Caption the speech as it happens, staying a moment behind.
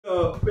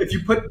If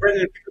you put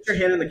Brendan, if you put your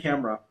hand in the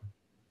camera.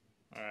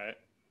 All right.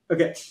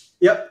 Okay.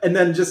 Yep. And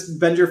then just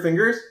bend your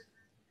fingers.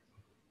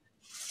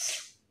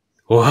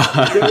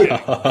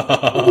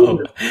 Wow.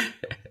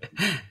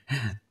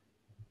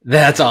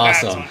 That's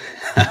awesome.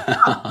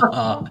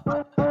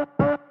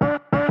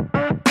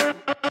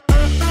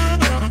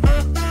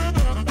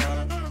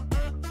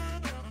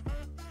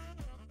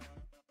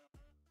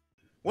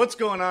 What's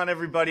going on,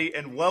 everybody,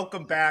 and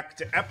welcome back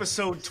to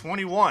episode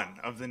 21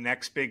 of the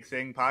Next Big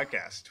Thing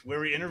podcast, where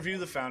we interview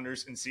the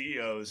founders and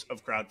CEOs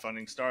of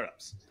crowdfunding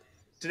startups.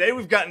 Today,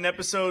 we've got an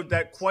episode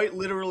that quite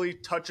literally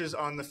touches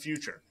on the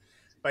future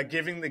by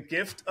giving the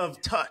gift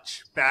of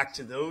touch back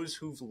to those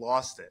who've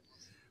lost it.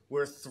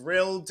 We're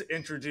thrilled to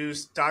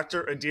introduce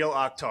Dr. Aadeel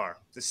Akhtar,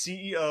 the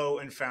CEO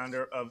and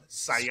founder of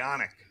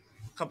PSYONIC,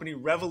 a company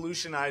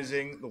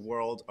revolutionizing the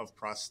world of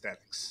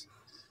prosthetics.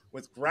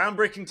 With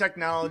groundbreaking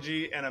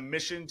technology and a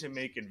mission to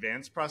make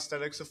advanced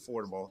prosthetics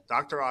affordable,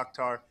 Dr.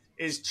 Akhtar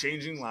is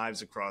changing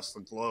lives across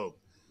the globe.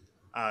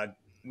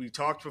 We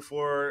talked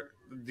before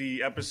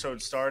the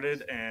episode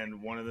started,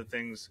 and one of the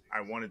things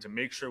I wanted to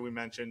make sure we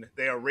mentioned,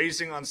 they are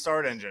raising on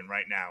Start Engine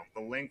right now.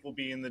 The link will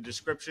be in the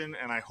description,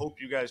 and I hope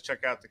you guys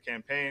check out the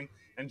campaign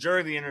and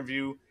during the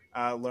interview,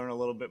 learn a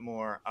little bit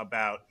more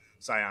about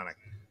PSYONIC.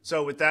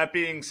 So with that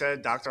being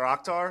said, Dr.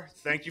 Akhtar,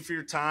 thank you for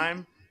your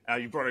time.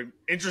 You brought an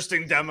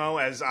interesting demo,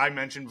 as I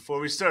mentioned before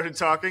we started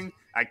talking.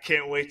 I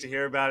can't wait to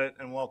hear about it,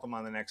 and welcome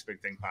on the Next Big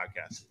Thing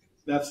podcast.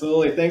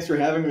 Absolutely. Thanks for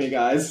having me,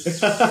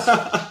 guys.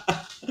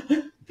 I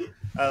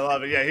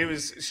love it. Yeah, he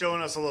was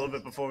showing us a little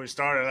bit before we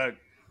started.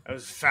 I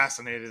was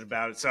fascinated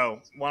about it. So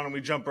why don't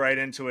we jump right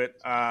into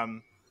it?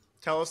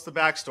 Tell us the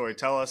backstory.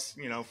 Tell us,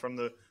 from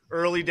the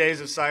early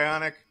days of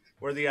PSYONIC,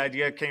 where the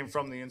idea came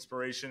from, the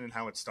inspiration, and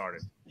how it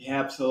started. Yeah,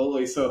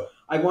 absolutely. So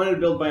I wanted to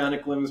build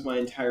bionic limbs my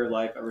entire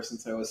life, ever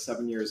since I was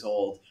 7 years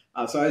old.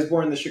 So I was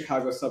born in the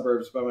Chicago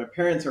suburbs, but my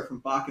parents are from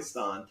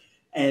Pakistan.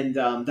 And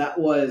I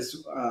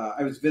was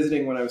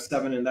visiting when I was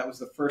 7, and that was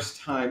the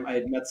first time I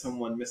had met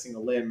someone missing a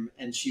limb.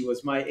 And she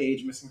was my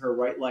age, missing her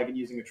right leg and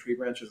using a tree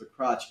branch as a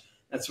crutch.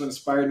 That's what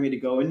inspired me to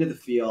go into the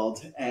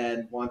field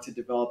and want to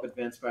develop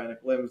advanced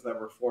bionic limbs that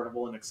were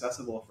affordable and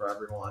accessible for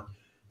everyone.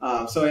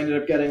 So I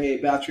ended up getting a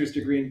bachelor's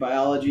degree in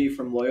biology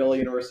from Loyola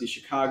University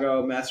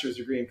Chicago, master's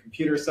degree in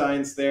computer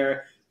science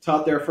there,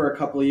 taught there for a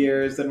couple of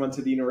years, then went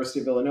to the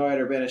University of Illinois at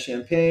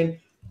Urbana-Champaign,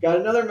 got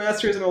another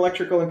master's in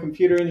electrical and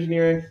computer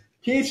engineering,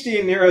 PhD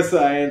in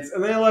neuroscience,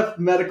 and then I left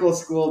medical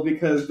school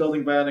because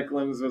building bionic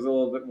limbs was a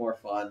little bit more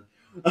fun.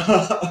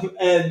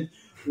 And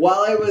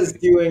while I was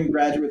doing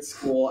graduate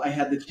school, I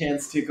had the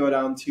chance to go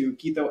down to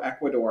Quito,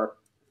 Ecuador,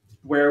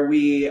 where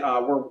we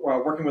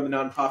were working with a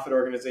nonprofit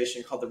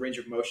organization called the Range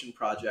of Motion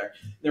Project.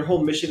 Their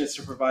whole mission is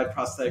to provide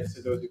prosthetics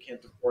to those who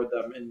can't afford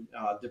them in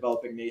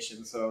developing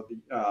nations, so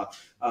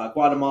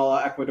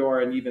Guatemala,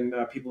 Ecuador, and even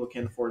people who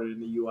can't afford it in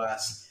the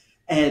U.S.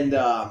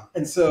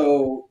 And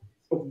so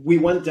we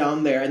went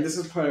down there, and this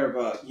is part of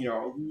a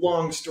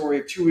long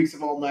story of 2 weeks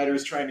of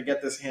all-nighters trying to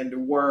get this hand to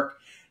work.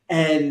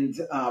 And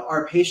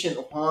our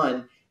patient,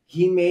 Juan,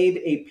 he made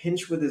a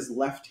pinch with his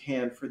left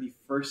hand for the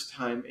first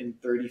time in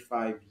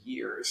 35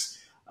 years.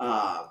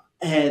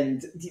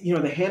 And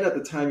the hand at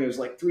the time, it was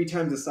like 3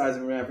 times the size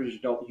of an average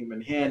adult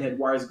human hand, had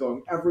wires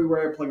going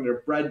everywhere, plugged into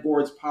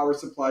breadboards, power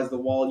supplies, the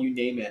wall, you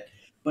name it.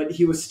 But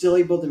he was still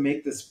able to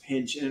make this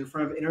pinch. And in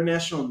front of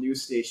international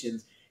news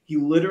stations, he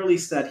literally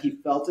said he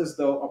felt as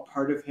though a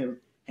part of him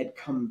had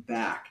come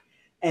back.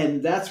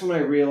 And that's when I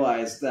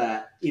realized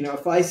that,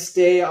 if I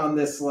stay on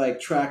this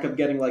track of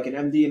getting an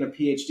MD and a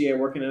PhD, I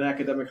work in an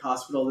academic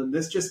hospital, then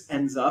this just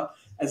ends up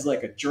as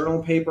a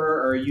journal paper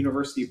or a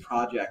university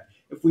project.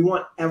 If we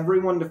want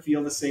everyone to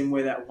feel the same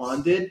way that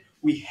Juan did,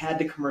 we had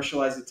to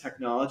commercialize the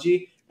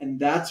technology. And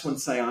that's when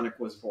PSYONIC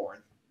was born.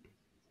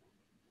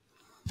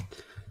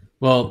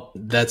 Well,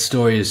 that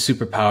story is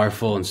super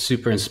powerful and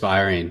super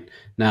inspiring.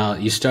 Now,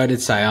 you started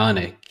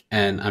PSYONIC,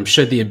 and I'm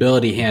sure the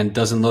ability hand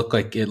doesn't look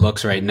like it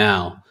looks right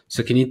now.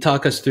 So can you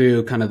talk us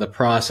through kind of the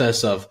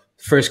process of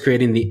first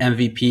creating the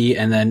MVP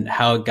and then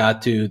how it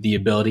got to the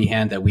ability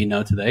hand that we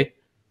know today?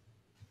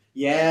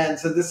 Yeah, and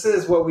so this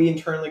is what we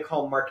internally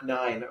call Mark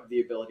 9 of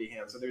the ability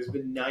hand. So there's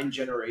been 9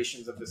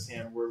 generations of this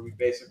hand where we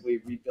basically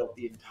rebuilt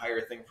the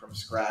entire thing from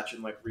scratch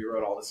and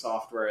rewrote all the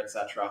software,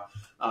 etc.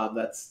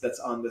 That's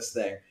on this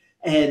thing.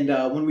 And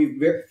when we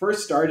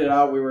first started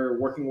out, we were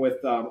working with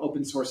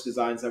open source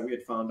designs that we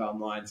had found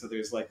online. So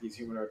there's these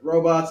humanoid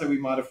robots that we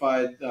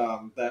modified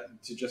that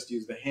to just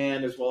use the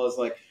hand, as well as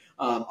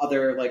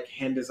other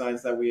hand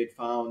designs that we had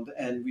found.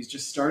 And we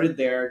just started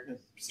there,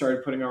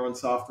 started putting our own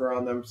software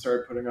on them,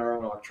 started putting our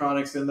own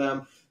electronics in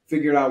them,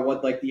 figured out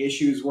what the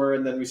issues were,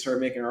 and then we started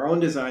making our own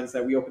designs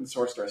that we open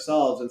sourced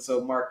ourselves. And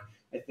so Mark,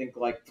 I think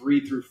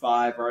 3 through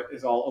 5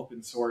 is all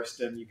open sourced,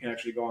 and you can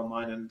actually go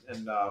online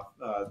and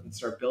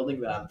start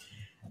building them.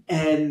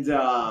 And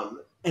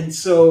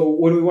so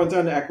when we went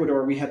down to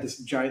Ecuador, we had this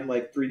giant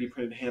 3D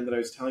printed hand that I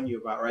was telling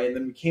you about, right? And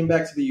then we came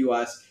back to the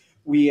U.S.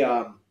 We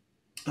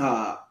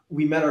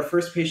we met our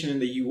first patient in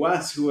the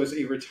U.S. who was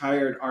a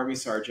retired Army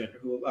sergeant,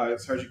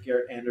 Sergeant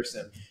Garrett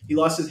Anderson. He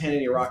lost his hand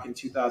in Iraq in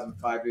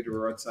 2005 due to a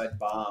roadside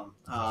bomb,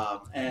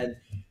 and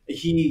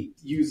he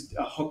used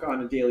a hook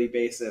on a daily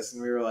basis.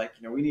 And we were like,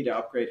 we need to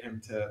upgrade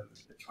him to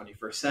the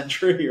 21st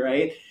century,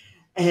 right?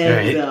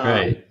 And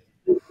right.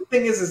 The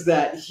thing is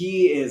that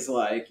he is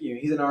like,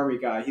 he's an Army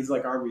guy. He's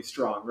like Army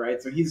strong,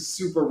 right? So he's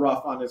super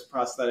rough on his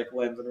prosthetic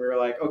limbs. And we were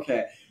like,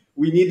 okay,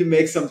 we need to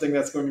make something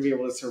that's going to be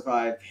able to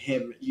survive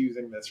him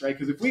using this, right?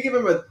 Because if we give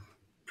him a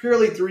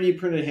purely 3D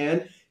printed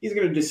hand, he's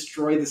going to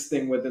destroy this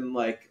thing within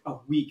like a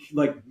week,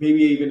 like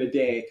maybe even a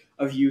day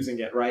of using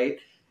it, right?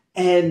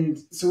 And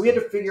so we had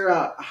to figure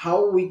out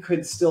how we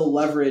could still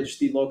leverage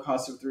the low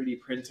cost of 3D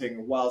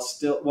printing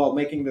while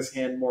making this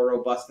hand more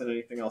robust than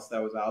anything else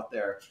that was out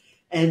there.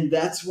 And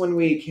that's when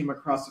we came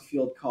across a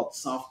field called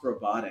soft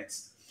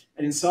robotics.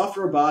 And in soft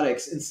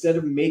robotics, instead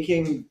of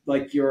making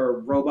like your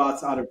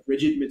robots out of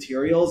rigid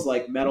materials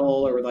like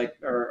metal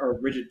or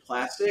rigid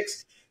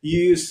plastics, you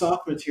use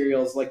soft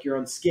materials like your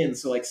own skin,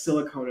 so like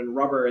silicone and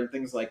rubber and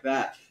things like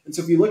that. And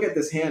so if you look at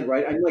this hand,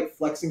 right, I'm like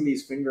flexing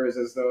these fingers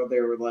as though they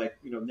were like,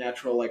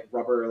 natural like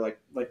rubber, like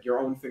your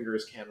own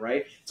fingers can,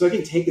 right? So I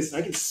can take this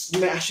and I can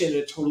smash it and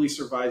it totally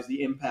survives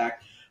the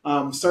impact.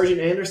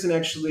 Sergeant Anderson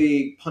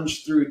actually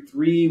punched through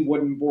 3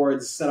 wooden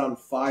boards set on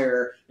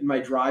fire in my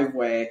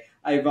driveway.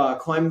 I've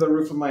climbed the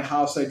roof of my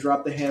house. I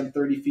dropped the hand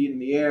 30 feet in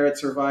the air. It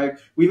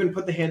survived. We even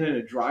put the hand in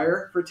a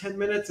dryer for 10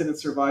 minutes, and it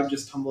survived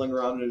just tumbling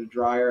around in a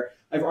dryer.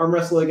 I've arm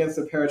wrestled against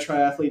a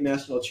para-triathlete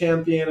national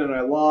champion, and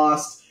I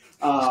lost.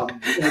 On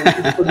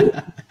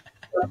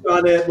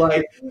it,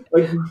 like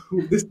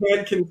this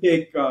hand can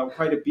take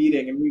quite a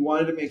beating, and we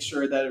wanted to make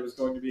sure that it was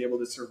going to be able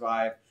to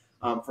survive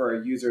for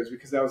our users,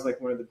 because that was like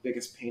one of the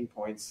biggest pain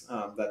points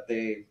that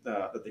they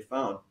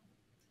found.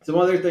 Some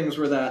other things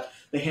were that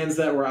the hands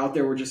that were out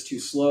there were just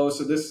too slow.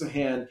 So this is a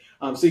hand.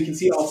 So you can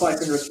see all 5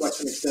 fingers flex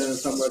and extend in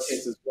some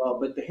rotates as well.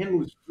 But the hand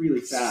moves really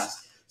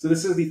fast. So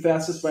this is the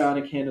fastest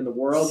bionic hand in the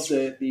world.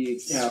 The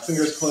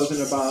fingers close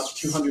in about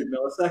 200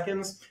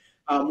 milliseconds,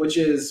 which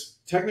is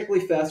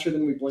technically faster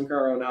than we blink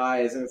our own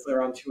eyes. And it's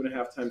around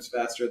 2.5 times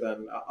faster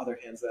than other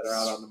hands that are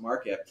out on the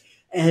market.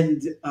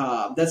 And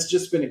that's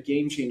just been a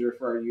game changer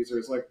for our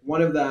users. Like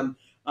one of them,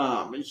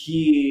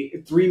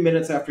 3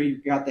 minutes after he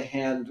got the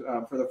hand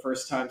for the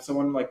first time,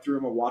 someone like threw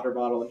him a water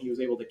bottle and he was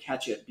able to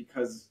catch it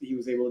because he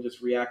was able to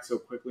just react so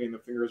quickly and the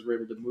fingers were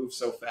able to move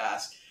so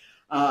fast.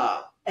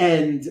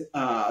 And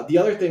the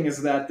other thing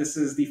is that this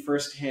is the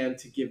first hand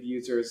to give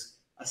users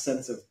a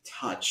sense of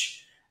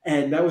touch.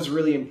 And that was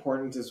really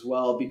important as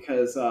well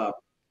because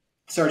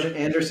Sergeant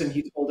Anderson,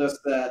 he told us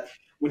that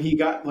when he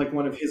got like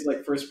one of his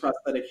like first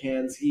prosthetic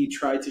hands, he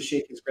tried to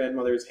shake his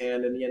grandmother's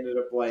hand and he ended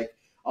up like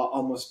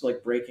almost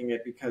like breaking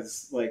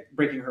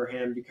her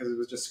hand because it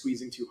was just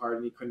squeezing too hard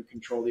and he couldn't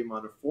control the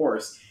amount of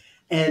force.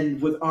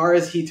 And with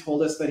ours, he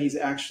told us that he's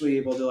actually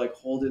able to like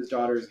hold his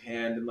daughter's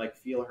hand and like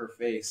feel her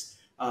face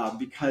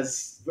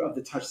because of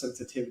the touch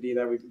sensitivity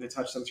the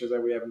touch sensors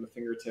that we have in the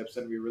fingertips,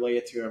 and we relay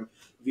it to him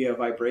via a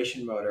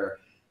vibration motor.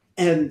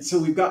 And so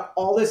we've got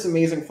all this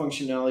amazing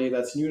functionality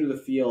that's new to the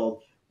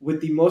field, with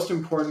the most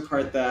important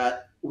part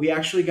that we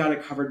actually got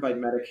it covered by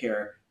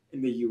Medicare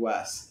in the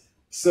US.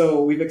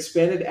 So we've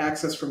expanded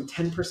access from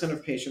 10%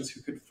 of patients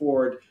who could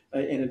afford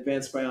an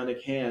advanced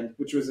bionic hand,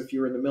 which was if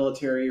you were in the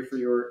military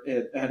or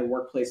if had a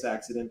workplace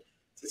accident,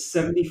 to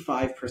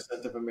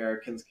 75% of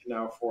Americans can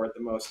now afford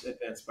the most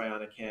advanced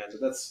bionic hand.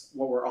 That's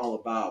what we're all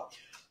about.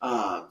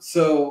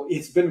 So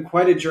it's been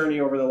quite a journey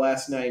over the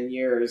last 9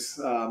 years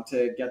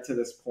to get to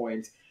this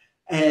point.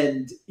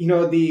 And,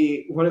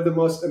 one of the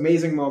most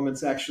amazing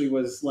moments actually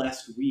was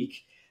last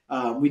week.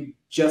 We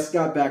just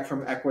got back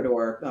from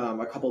Ecuador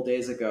a couple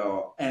days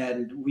ago,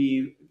 and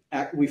we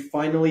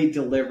finally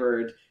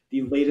delivered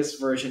the latest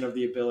version of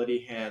the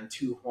Ability Hand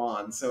to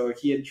Juan. So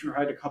he had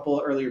tried a couple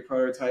of earlier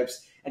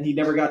prototypes, and he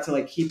never got to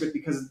like keep it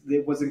because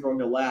it wasn't going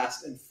to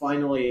last. And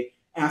finally,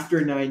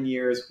 after 9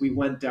 years, we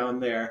went down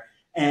there,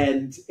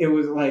 and it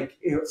was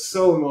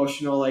so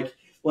emotional.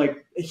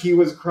 Like he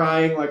was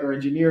crying, like our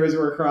engineers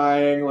were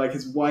crying, like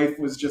his wife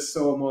was just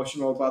so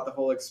emotional about the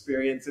whole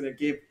experience, and it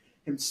gave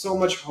him so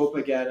much hope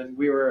again. And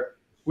we were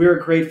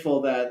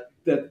grateful that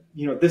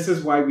this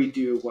is why we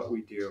do what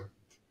we do.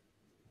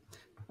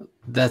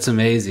 That's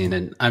amazing.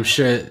 And I'm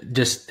sure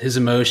just his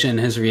emotion,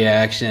 his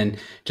reaction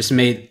just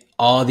made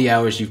all the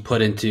hours you've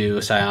put into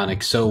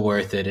Psyonic so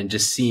worth it, and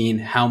just seeing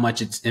how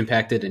much it's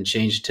impacted and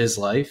changed his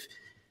life.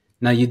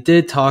 Now, you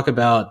did talk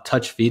about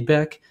touch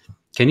feedback.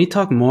 Can you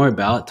talk more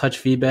about touch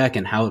feedback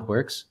and how it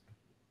works?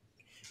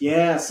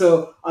 Yeah,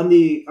 so on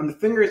the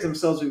fingers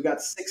themselves, we've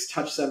got 6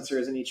 touch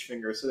sensors in each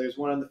finger. So there's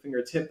 1 on the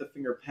fingertip, the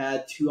finger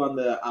pad, 2 on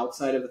the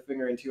outside of the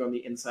finger, and 2 on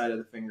the inside of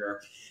the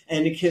finger.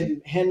 And it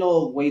can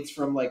handle weights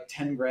from like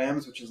 10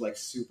 grams, which is like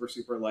super,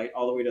 super light,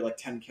 all the way to like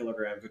 10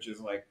 kilograms, which is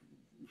like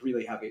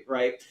really heavy,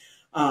 right?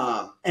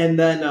 And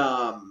then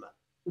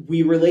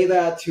we relay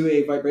that to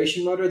a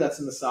vibration motor that's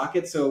in the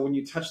socket. So when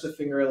you touch the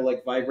finger, it'll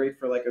like vibrate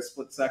for like a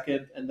split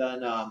second, and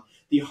then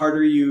the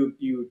harder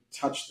you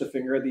touch the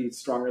finger, the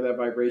stronger that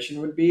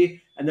vibration would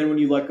be. And then when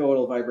you let go,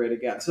 it'll vibrate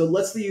again. So it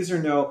lets the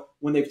user know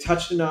when they've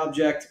touched an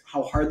object,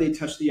 how hard they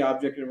touch the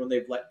object, and when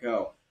they've let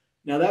go.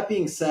 Now, that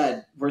being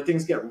said, where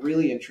things get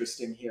really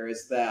interesting here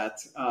is that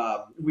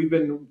we've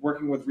been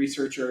working with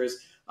researchers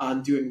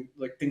on doing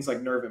like things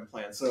like nerve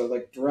implants, so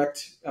like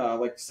direct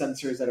like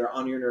sensors that are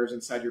on your nerves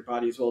inside your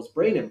body, as well as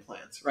brain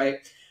implants, right?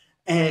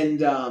 And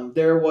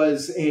there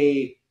was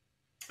a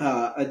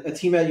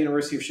team at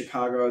University of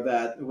Chicago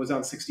that was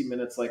on 60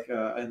 Minutes like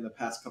in the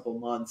past couple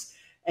months,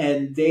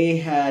 and they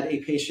had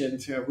a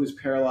patient who was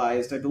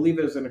paralyzed. I believe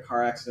it was in a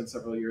car accident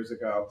several years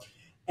ago,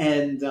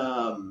 and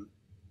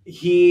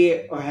he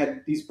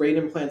had these brain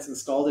implants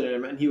installed in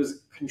him, and he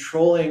was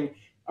controlling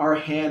our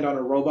hand on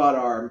a robot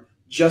arm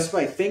just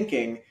by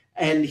thinking.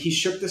 And he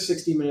shook the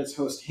 60 Minutes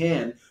host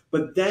hand,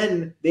 but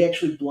then they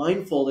actually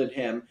blindfolded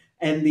him.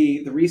 And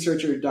the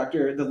researcher,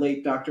 the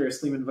late Dr.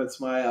 Sliman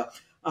Vatsmaya,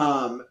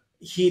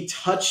 he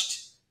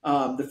touched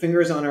the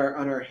fingers on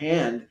our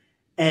hand,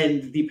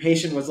 and the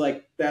patient was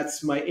like,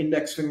 that's my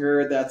index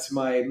finger, that's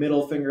my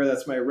middle finger,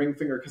 that's my ring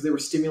finger, because they were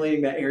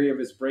stimulating that area of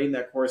his brain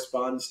that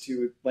corresponds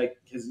to like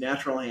his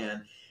natural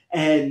hand.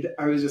 And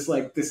I was just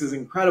like, this is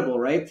incredible,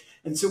 right?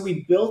 And so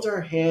we built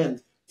our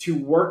hand to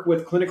work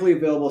with clinically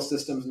available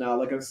systems now,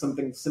 like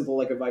something simple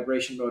like a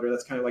vibration motor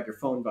that's kind of like your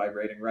phone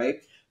vibrating,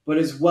 right? But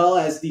as well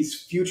as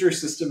these future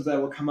systems that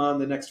will come out in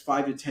the next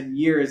 5 to 10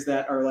 years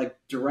that are like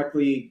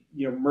directly,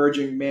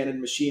 merging man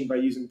and machine by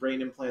using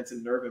brain implants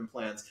and nerve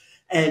implants.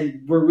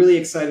 And we're really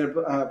excited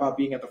about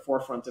being at the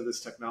forefront of this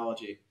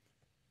technology.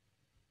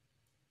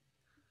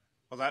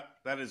 Well,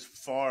 that is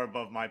far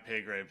above my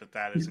pay grade, but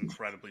that is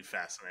incredibly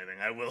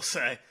fascinating, I will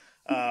say.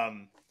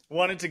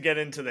 Wanted to get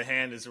into the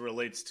hand as it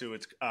relates to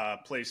its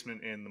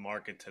placement in the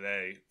market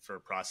today for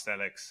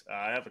prosthetics.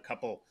 I have a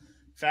couple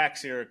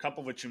facts here, a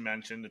couple of which you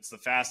mentioned. It's the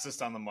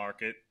fastest on the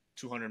market,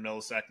 200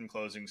 millisecond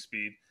closing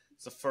speed.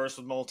 It's the first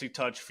with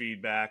multi-touch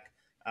feedback.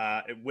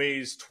 It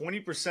weighs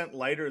 20%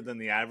 lighter than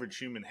the average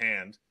human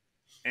hand,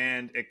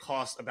 and it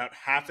costs about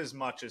half as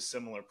much as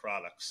similar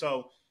products.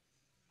 So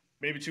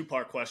maybe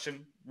two-part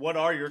question. What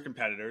are your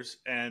competitors,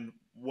 and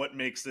what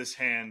makes this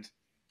hand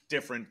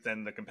different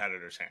than the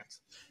competitors' hands?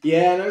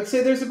 Yeah, and I would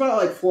say there's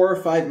about like 4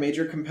 or 5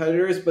 major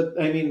competitors, but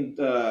I mean,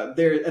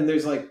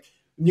 there's like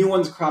new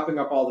ones cropping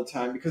up all the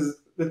time, because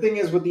the thing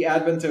is, with the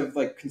advent of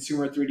like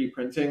consumer 3D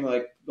printing,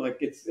 like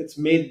it's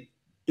made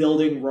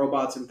building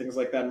robots and things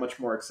like that much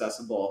more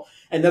accessible.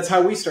 And that's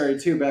how we started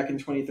too. Back in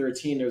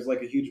 2013, there was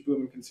like a huge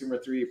boom in consumer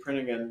 3D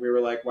printing, and we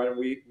were like, why don't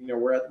we,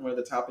 we're at one of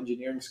the top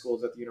engineering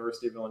schools at the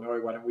University of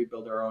Illinois, why don't we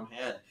build our own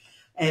hand?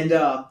 And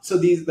so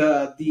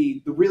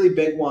the really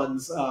big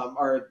ones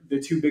are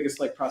the 2 biggest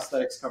like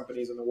prosthetics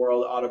companies in the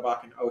world,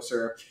 Ottobock and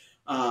Össur.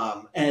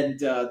 And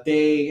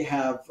they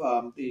have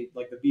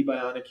the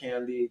V-Bionic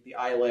hand, the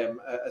iLim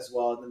as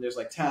well. And then there's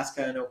like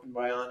Tasca and Open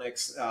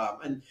Bionics.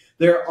 And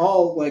they're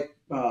all like,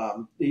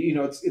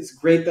 it's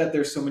great that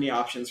there's so many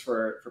options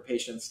for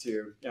patients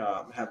to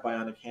have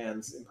bionic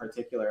hands in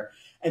particular.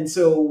 And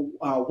so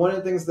one of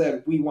the things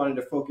that we wanted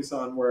to focus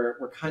on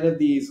were kind of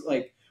these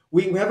like,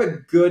 we have a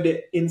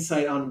good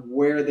insight on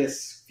where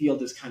this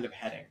field is kind of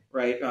heading,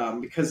 right?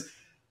 Because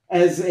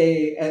as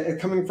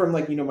coming from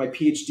like, my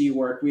PhD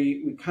work,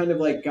 we kind of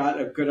like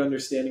got a good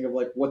understanding of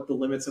like what the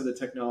limits of the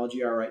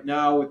technology are right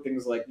now with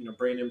things like,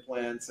 brain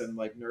implants and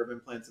like nerve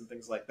implants and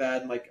things like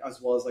that, and like as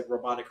well as like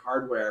robotic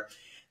hardware.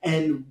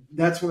 And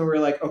that's when we're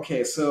like,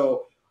 okay,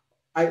 so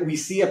we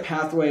see a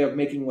pathway of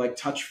making like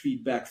touch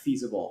feedback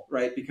feasible,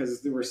 right?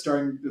 Because we're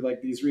starting to,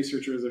 like, these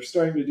researchers are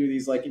starting to do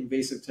these like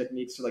invasive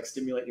techniques to like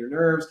stimulate your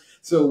nerves.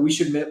 So we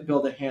should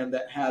build a hand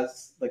that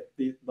has like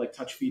the like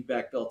touch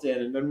feedback built in.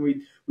 And then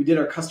we did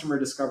our customer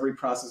discovery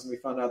process, and we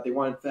found out they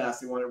wanted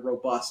fast, they wanted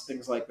robust,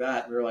 things like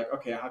that. And we were like,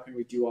 okay, how can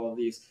we do all of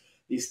these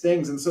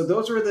things? And so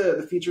those were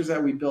the features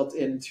that we built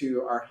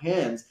into our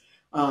hands.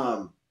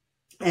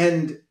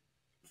 And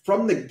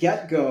from the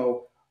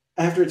get-go,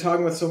 after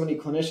talking with so many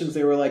clinicians,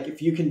 they were like,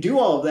 if you can do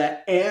all of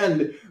that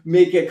and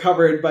make it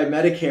covered by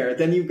Medicare,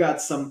 then you've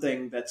got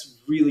something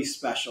that's really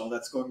special.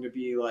 That's going to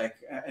be like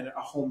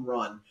a home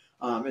run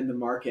in the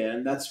market.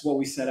 And that's what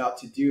we set out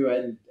to do.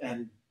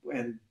 And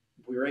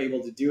we were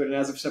able to do it. And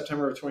as of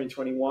September of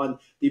 2021,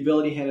 the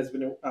Ability Hand has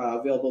been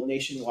available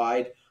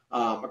nationwide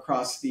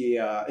across the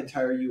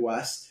entire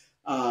US.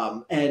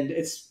 And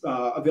it's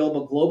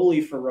available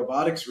globally for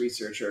robotics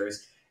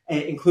researchers,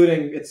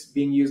 including it's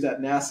being used at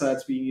NASA,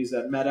 it's being used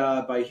at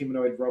Meta by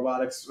humanoid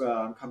robotics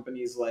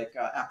companies like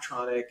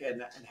Aptronic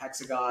and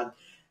Hexagon.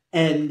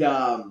 And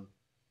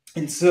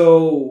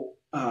so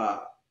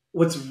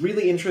what's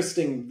really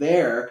interesting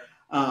there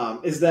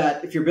is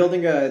that if you're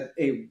building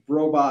a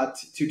robot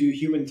to do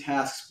human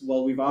tasks,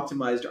 well, we've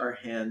optimized our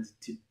hand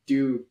to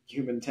do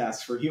human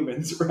tasks for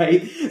humans,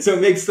 right? So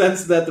it makes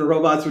sense that the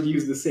robots would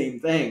use the same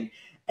thing.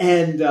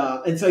 And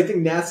so I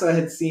think NASA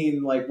had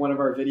seen like one of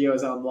our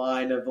videos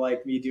online of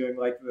like me doing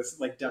like this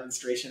like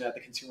demonstration at the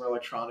Consumer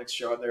Electronics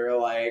Show, and they were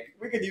like,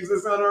 we could use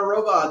this on our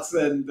robots,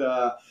 and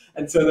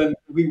so then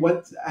we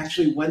went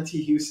to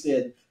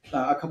Houston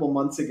a couple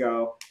months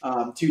ago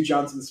to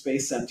Johnson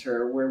Space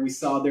Center, where we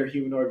saw their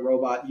humanoid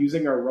robot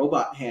using our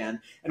robot hand,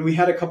 and we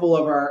had a couple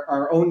of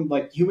our own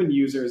like human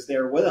users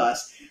there with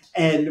us.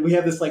 And we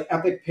have this like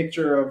epic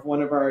picture of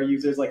one of our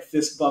users like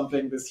fist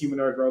bumping this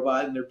humanoid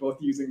robot, and they're both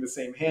using the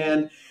same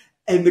hand.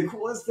 And the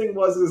coolest thing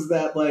is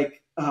that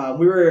like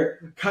we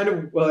were kind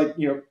of like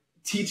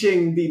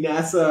teaching the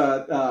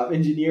NASA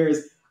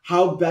engineers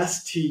how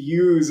best to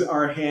use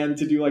our hand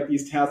to do like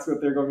these tasks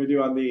that they're going to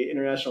do on the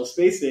International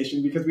Space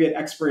Station, because we had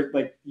expert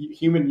like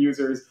human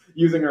users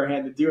using our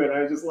hand to do it. And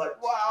I was just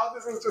like, wow,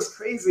 this is just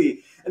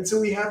crazy. And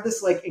so we have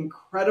this like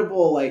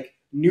incredible like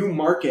new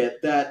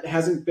market that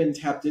hasn't been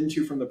tapped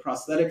into from the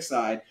prosthetic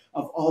side,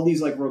 of all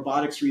these like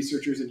robotics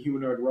researchers and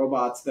humanoid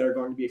robots that are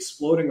going to be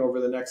exploding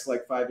over the next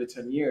like 5 to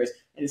 10 years.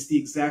 And it's the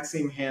exact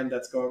same hand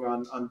that's going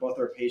on both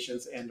our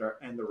patients and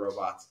the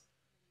robots.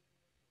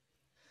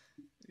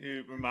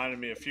 You reminded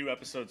me a few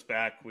episodes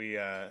back, we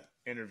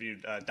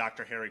interviewed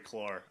Dr. Harry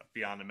Clore of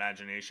Beyond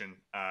Imagination.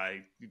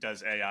 He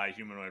does AI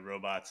humanoid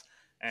robots,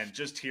 and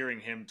just hearing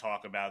him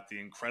talk about the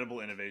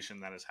incredible innovation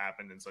that has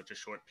happened in such a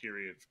short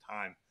period of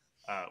time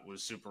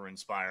was super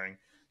inspiring.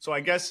 So I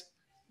guess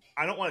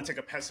I don't want to take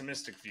a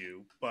pessimistic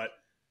view, but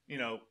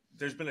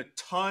there's been a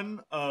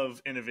ton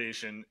of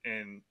innovation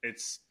in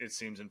it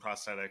seems in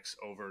prosthetics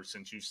over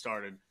since you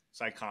started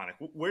Psychonic.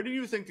 Where do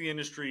you think the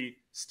industry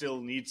still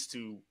needs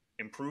to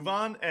improve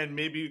on, and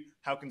maybe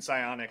how can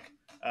Psionic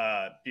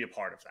be a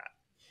part of that?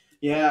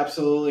 Yeah,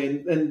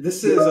 absolutely. And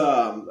this is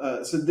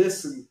so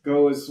this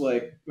goes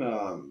like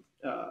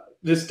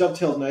this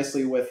dovetails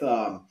nicely with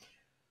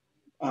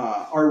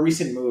our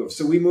recent move.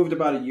 So we moved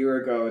about a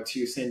year ago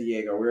to San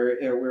Diego.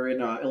 We're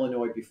in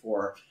Illinois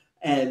before,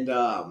 and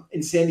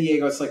in San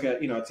Diego, it's like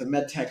it's a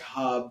med tech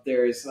hub.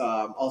 There's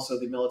also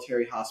the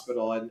military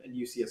hospital and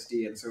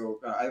UCSD, and so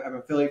I'm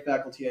affiliate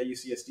faculty at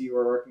UCSD.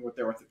 We're working with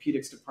their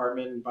orthopedics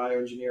department and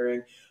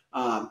bioengineering,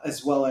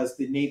 as well as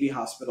the Navy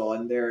hospital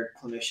and their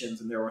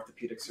clinicians and their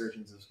orthopedic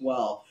surgeons as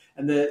well.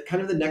 And the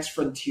kind of the next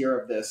frontier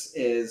of this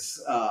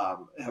is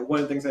one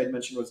of the things I had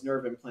mentioned was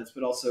nerve implants,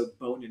 but also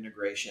bone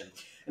integration.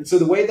 And so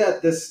the way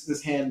that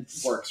this hand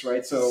works,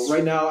 right? So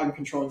right now I'm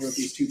controlling it with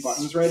these two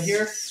buttons right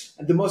here.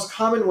 And the most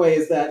common way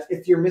is that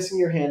if you're missing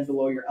your hand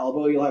below your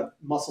elbow, you'll have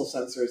muscle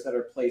sensors that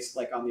are placed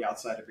like on the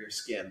outside of your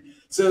skin.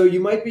 So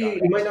you might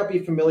not be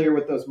familiar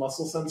with those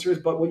muscle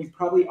sensors, but what you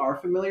probably are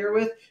familiar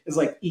with is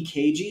like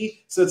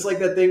EKG. So it's like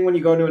that thing when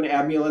you go to an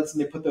ambulance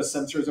and they put those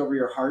sensors over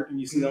your heart and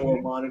you see that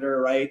little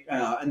monitor, right?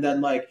 And then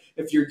like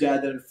if you're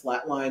dead, then it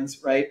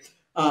flatlines, right?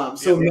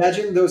 So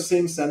imagine those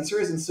same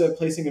sensors, instead of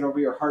placing it over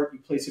your heart, you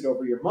place it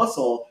over your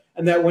muscle,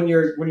 and that when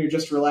you're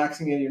just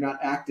relaxing and you're not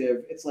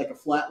active, it's like a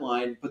flat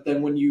line. But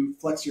then when you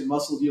flex your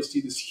muscles, you'll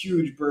see this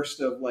huge burst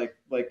of like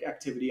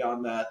activity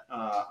on that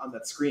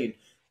screen.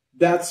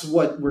 That's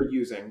what we're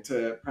using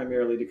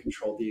primarily to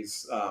control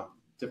these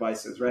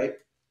devices, right?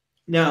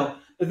 Now,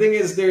 the thing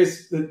is,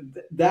 there's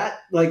that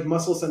like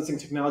muscle sensing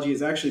technology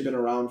has actually been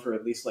around for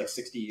at least like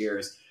 60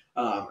 years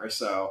or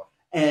so,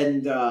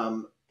 and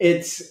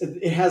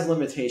it has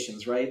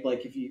limitations, right?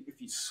 Like if you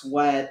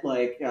sweat,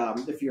 like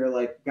if you're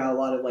like got a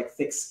lot of like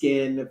thick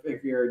skin,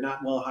 if you're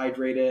not well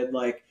hydrated,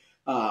 like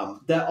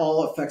that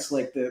all affects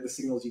like the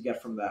signals you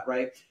get from that,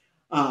 right?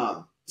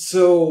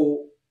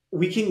 So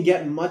we can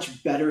get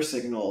much better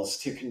signals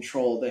to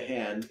control the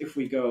hand if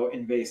we go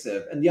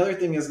invasive. And the other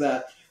thing is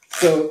that,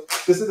 so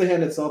this is the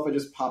hand itself. I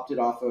just popped it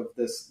off of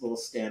this little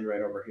stand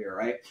right over here,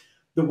 right?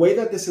 The way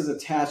that this is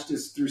attached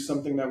is through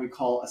something that we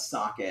call a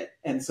socket.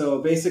 And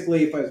so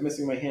basically, if I was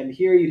missing my hand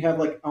here, you'd have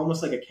like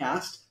almost like a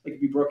cast. Like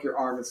if you broke your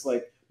arm, it's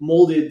like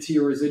molded to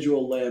your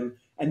residual limb.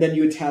 And then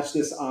you attach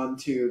this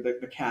onto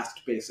the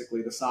cast,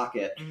 basically, the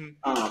socket.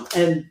 Mm-hmm.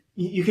 And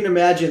you can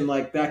imagine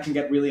like that can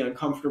get really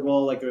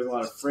uncomfortable. Like there's a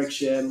lot of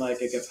friction,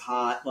 like it gets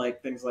hot,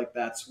 like things like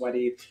that,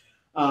 sweaty.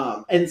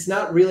 And it's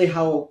not really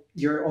how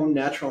your own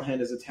natural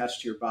hand is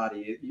attached to your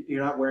body.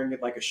 You're not wearing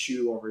it like a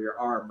shoe over your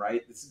arm,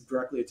 right? It's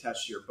directly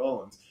attached to your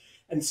bones.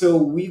 And so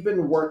we've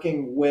been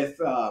working with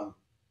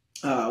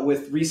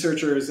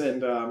researchers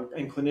and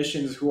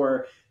clinicians who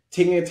are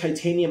taking a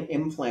titanium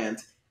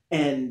implant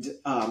and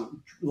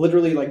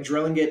literally like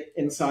drilling it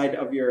inside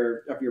of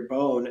your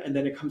bone, and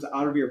then it comes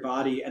out of your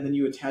body, and then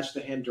you attach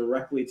the hand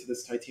directly to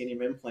this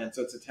titanium implant,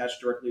 so it's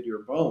attached directly to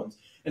your bones.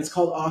 And it's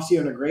called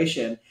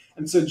osseointegration.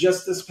 And so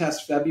just this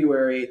past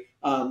February,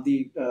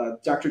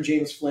 Dr.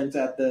 James Flint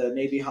at the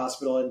Navy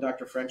Hospital and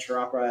Dr. Frank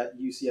Sharapa at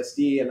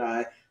UCSD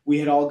and we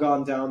had all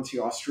gone down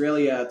to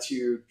Australia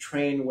to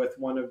train with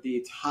one of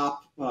the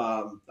top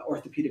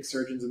orthopedic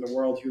surgeons in the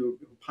world who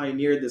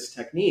pioneered this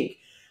technique,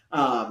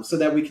 so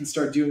that we can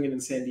start doing it in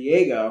San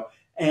Diego.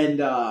 And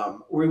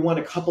we want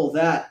to couple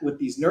that with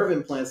these nerve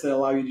implants that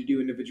allow you to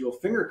do individual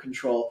finger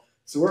control.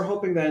 So we're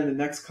hoping that in the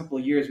next couple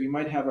of years, we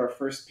might have our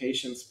first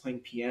patients playing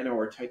piano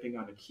or typing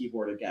on a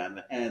keyboard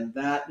again. And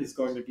that is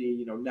going to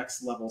be,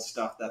 next level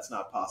stuff that's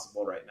not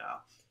possible right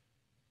now.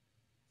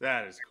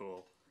 That is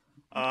cool.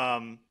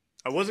 I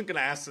wasn't going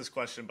to ask this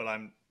question, but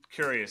I'm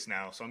curious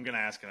now, so I'm going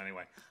to ask it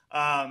anyway.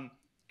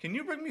 Can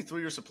you bring me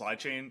through your supply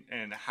chain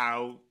and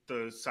how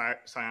the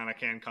PSYONIC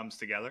hand comes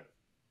together?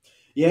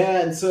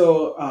 Yeah, and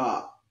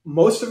so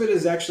most of it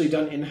is actually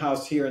done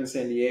in-house here in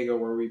San Diego,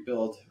 where we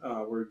build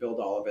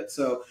all of it.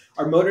 So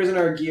our motors and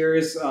our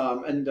gears,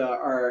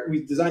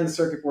 we design the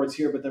circuit boards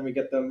here, but then we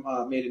get them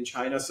made in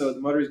China. So the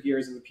motors,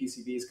 gears, and the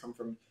PCBs come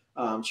from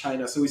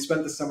China. So we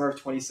spent the summer of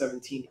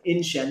 2017 in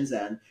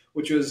Shenzhen,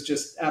 which was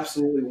just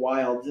absolutely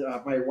wild.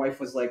 My wife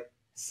was like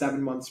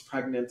 7 months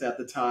pregnant at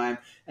the time,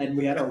 and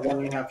we had our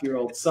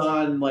 1.5-year-old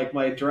son, like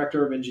my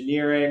director of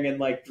engineering and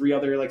like 3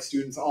 other like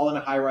students, all in a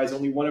high rise.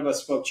 Only one of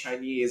us spoke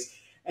Chinese,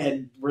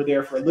 and we're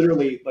there for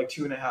literally like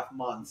 2.5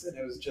 months, and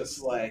it was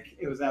just like,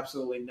 it was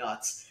absolutely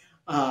nuts.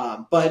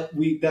 But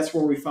that's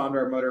where we found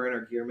our motor and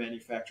our gear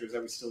manufacturers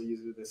that we still use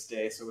to this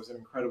day. So it was an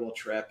incredible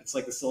trip. It's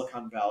like the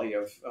Silicon Valley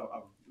of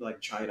like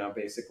China,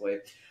 basically.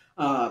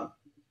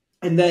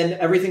 And then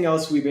everything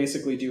else we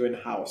basically do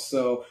in-house.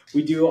 So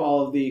we do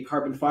all of the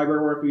carbon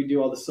fiber work, we do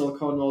all the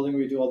silicone molding,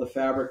 we do all the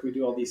fabric, we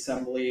do all the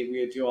assembly,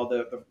 we do all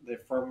the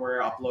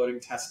firmware uploading,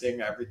 testing,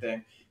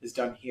 everything is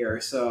done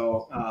here.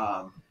 So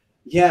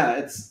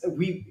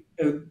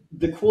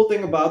the cool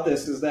thing about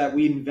this is that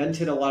we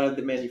invented a lot of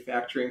the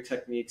manufacturing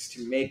techniques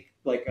to make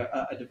like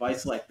a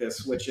device like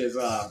this, which is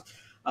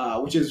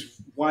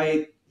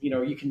why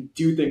you can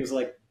do things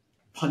like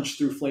punch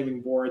through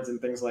flaming boards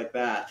and things like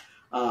that.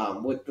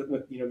 With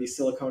these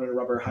silicone and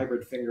rubber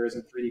hybrid fingers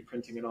and 3D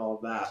printing and all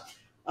of that.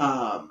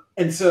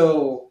 And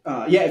so,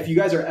 if you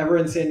guys are ever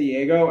in San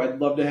Diego, I'd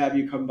love to have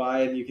you come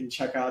by and you can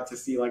check out to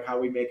see like how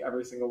we make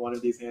every single one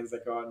of these hands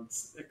that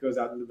goes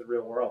out into the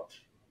real world.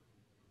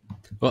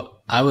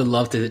 Well, I would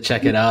love to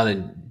check it out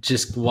and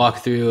just walk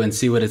through and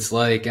see what it's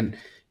like. And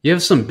you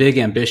have some big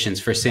ambitions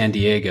for San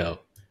Diego,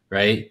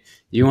 right?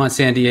 You want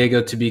San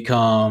Diego to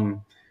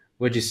become,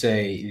 what'd you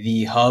say,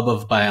 the hub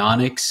of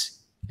bionics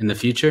in the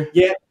future?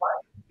 Yeah.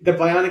 The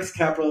bionics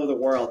capital of the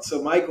world.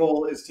 So my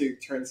goal is to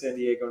turn San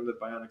Diego into the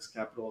bionics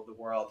capital of the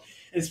world.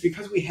 And it's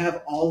because we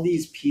have all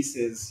these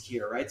pieces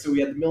here, right? So we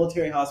have the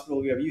military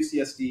hospital, we have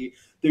UCSD,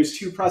 there's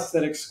 2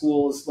 prosthetic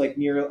schools like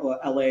near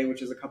LA,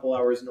 which is a couple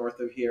hours north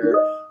of here.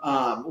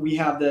 We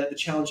have the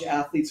Challenge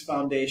Athletes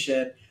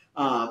Foundation.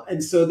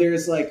 And so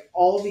there's like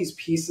all these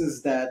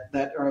pieces that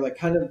are like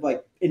kind of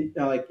like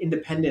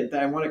independent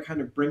that I want to kind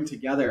of bring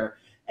together.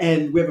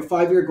 And we have a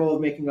 5-year goal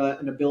of making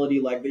an ability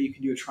leg that you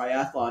can do a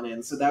triathlon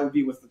in. So that would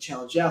be with the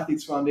Challenge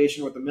Athletes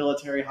Foundation, with the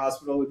military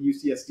hospital, with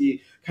UCSD,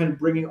 kind of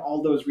bringing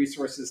all those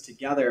resources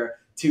together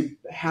to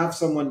have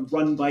someone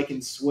run, bike,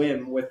 and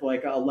swim with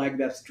like a leg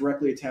that's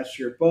directly attached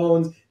to your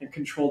bones and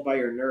controlled by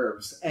your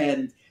nerves.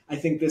 And I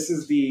think this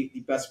is the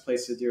best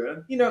place to do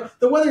it.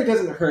 The weather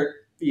doesn't hurt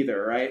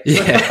either, right?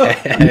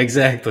 Yeah,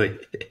 exactly.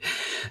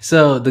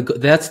 So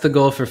that's the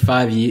goal for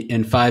 5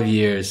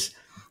 years.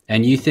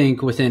 And you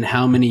think within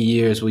how many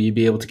years will you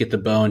be able to get the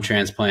bone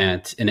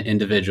transplant in an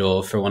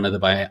individual for one of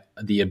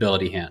the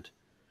ability hand?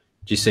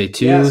 Did you say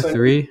 2,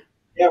 3?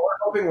 Yeah, we're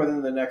hoping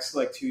within the next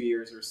like 2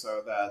 years or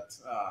so that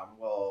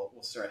we'll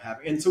start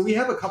having. And so we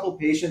have a couple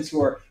patients who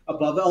are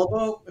above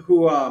elbow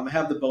who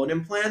have the bone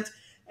implant,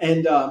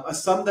 and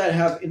some that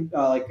have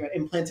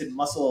implanted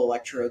muscle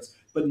electrodes,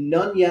 but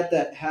none yet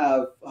that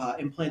have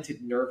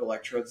implanted nerve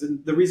electrodes.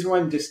 And the reason why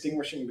I'm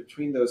distinguishing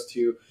between those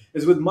two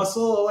is with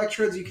muscle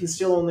electrodes, you can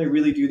still only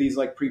really do these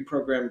like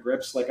pre-programmed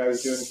grips like I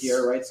was doing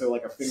here, right? So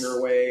like a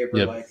finger wave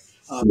or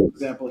for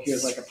example,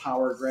 here's like a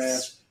power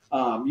grip.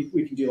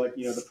 We can do like,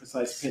 the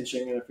precise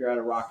pinching. And if you're at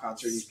a rock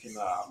concert, you can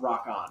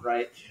rock on,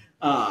 right?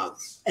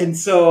 And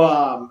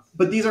so,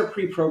 but these are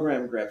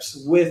pre-programmed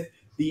grips. With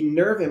the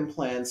nerve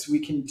implants, we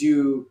can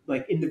do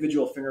like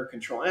individual finger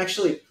control. And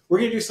actually, we're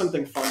going to do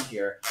something fun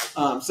here.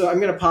 So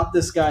I'm going to pop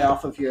this guy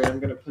off of here, and I'm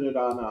going to put it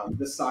on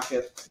this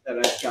socket that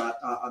I've got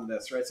on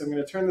this, right? So I'm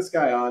going to turn this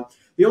guy on.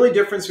 The only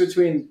difference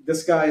between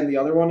this guy and the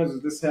other one is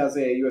that this has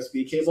a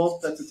USB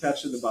cable that's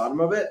attached to the bottom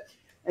of it.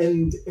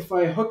 And if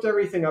I hooked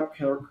everything up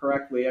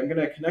correctly, I'm going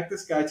to connect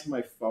this guy to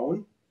my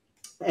phone,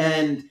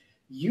 and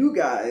you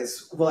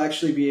guys will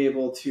actually be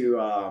able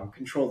to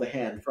control the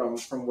hand from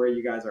where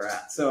you guys are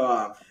at.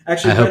 So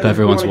actually, I hope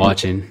everyone's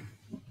watching.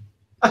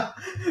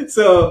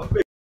 So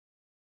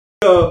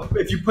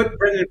if you put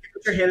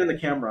your hand in the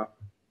camera.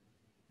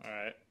 All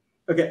right.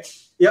 Okay.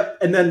 Yep.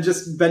 And then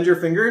just bend your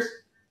fingers.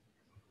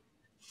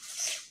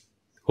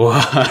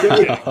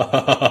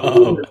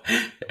 Wow.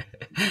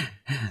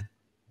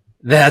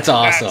 That's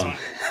awesome.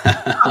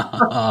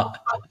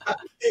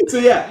 So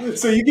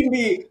you can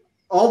be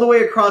all the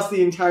way across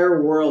the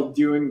entire world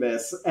doing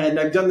this. And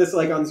I've done this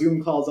like on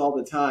Zoom calls all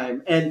the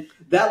time. And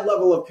that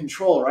level of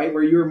control, right,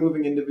 where you're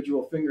moving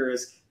individual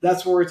fingers,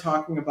 that's what we're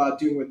talking about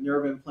doing with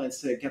nerve implants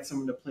to get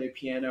someone to play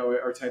piano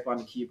or type on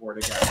a keyboard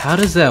again. How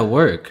does that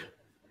work?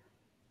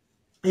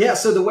 Yeah,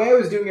 so the way I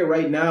was doing it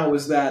right now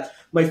was that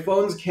my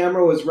phone's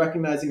camera was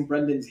recognizing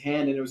Brendan's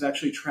hand, and it was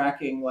actually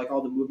tracking like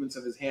all the movements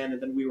of his hand,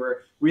 and then we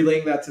were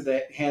relaying that to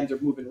the hand to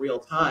move in real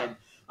time.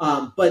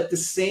 But the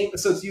same,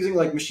 so it's using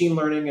like machine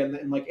learning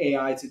and like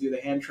AI to do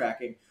the hand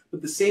tracking.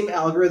 But the same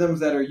algorithms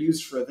that are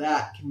used for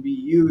that can be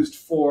used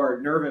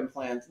for nerve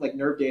implants, like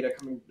nerve data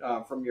coming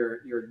from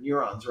your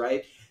neurons,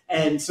 right?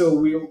 And so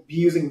we'll be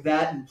using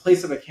that in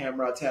place of a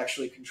camera to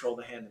actually control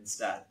the hand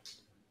instead.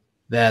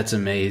 That's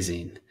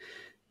amazing.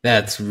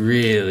 That's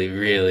really,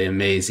 really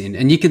amazing.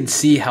 And you can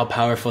see how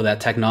powerful that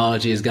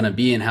technology is going to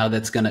be and how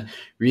that's going to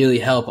really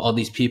help all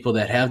these people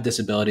that have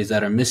disabilities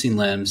that are missing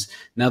limbs.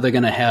 Now they're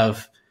going to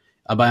have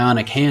a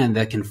bionic hand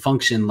that can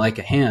function like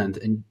a hand.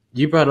 And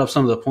you brought up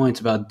some of the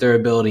points about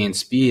durability and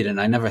speed, and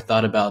I never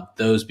thought about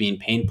those being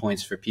pain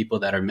points for people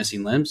that are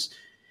missing limbs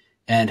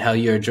and how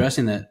you're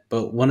addressing that.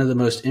 But one of the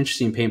most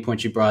interesting pain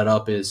points you brought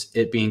up is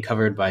it being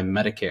covered by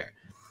Medicare.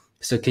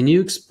 So can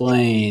you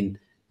explain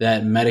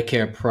that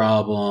Medicare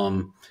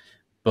problem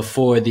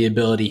before the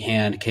ability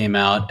hand came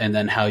out and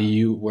then how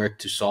you worked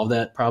to solve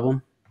that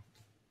problem?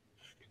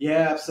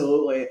 Yeah,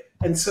 absolutely.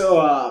 And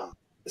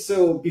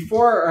so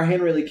before our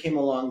hand really came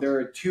along, there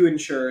were two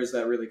insurers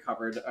that really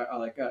covered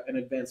an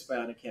advanced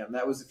bionic hand.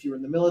 That was if you were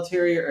in the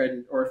military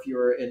or if you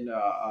were in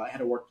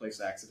had a workplace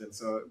accident,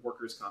 so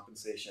workers'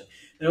 compensation.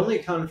 It only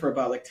accounted for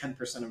about like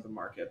 10% of the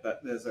market,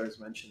 that, as I was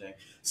mentioning.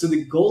 So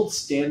the gold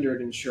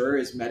standard insurer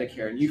is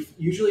Medicare, and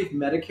usually if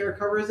Medicare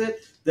covers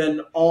it,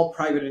 then all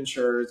private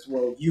insurers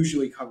will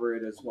usually cover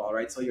it as well,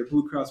 right? So your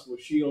Blue Cross Blue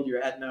Shield,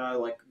 your Aetna,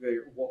 like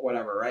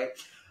whatever, right?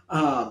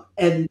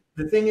 And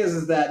the thing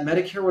is that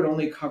Medicare would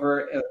only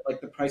cover like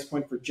the price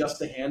point for just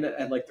the hand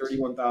at like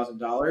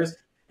 $31,000,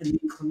 and the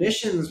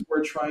clinicians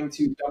were trying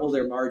to double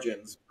their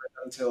margins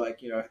for them to like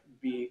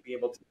be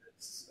able to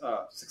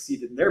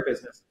succeed in their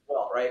business as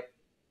well, right?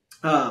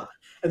 Um,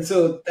 and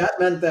so that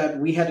meant that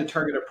we had to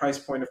target a price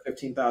point of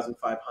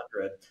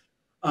 15,500.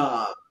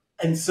 Uh,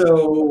 and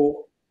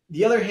so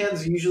the other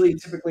hands usually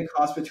typically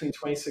cost between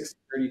 26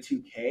 and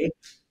 32K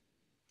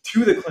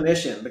to the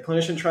clinician. The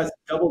clinician tries to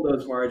double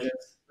those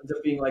margins, ends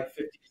up being like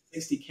 50,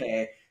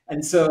 60K.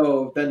 And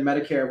so then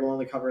Medicare will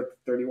only cover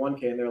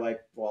 31K, and they're like,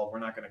 well, we're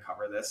not going to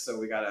cover this, so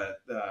we gotta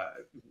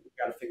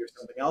figure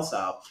something else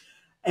out.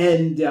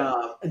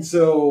 And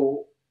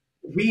so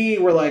we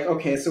were like,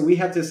 okay, so we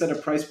had to set a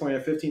price point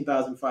of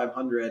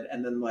 15,500,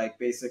 and then like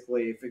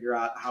basically figure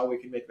out how we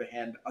can make the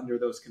hand under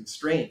those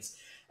constraints.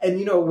 And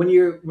when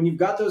you've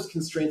got those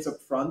constraints up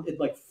front, it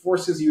like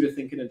forces you to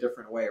think in a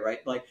different way,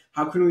 right? Like,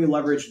 how can we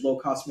leverage low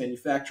cost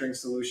manufacturing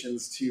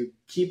solutions to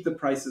keep the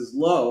prices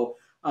low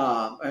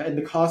and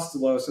the costs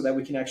low, so that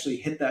we can actually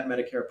hit that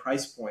Medicare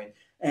price point?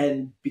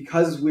 And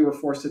because we were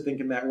forced to think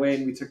in that way,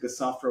 and we took the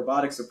soft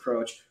robotics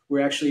approach,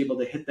 we're actually able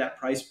to hit that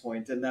price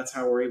point, and that's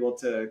how we're able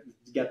to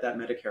get that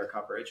Medicare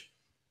coverage.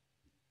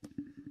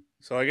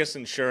 So I guess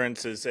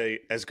insurance is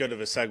as good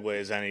of a segue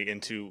as any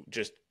into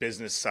just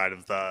business side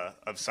of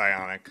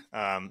Psionic,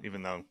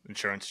 even though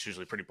insurance is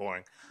usually pretty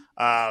boring.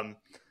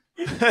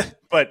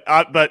 But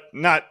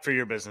not for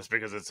your business,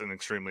 because it's an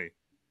extremely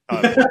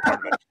important part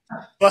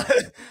of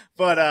it.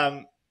 But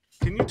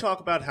can you talk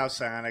about how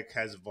Psionic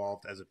has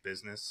evolved as a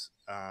business?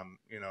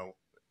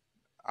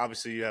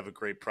 Obviously you have a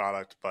great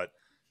product, but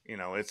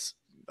it's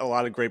a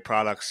lot of great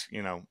products.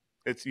 You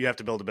have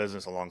to build a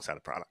business alongside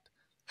a product.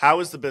 How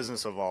has the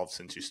business evolved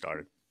since you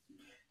started?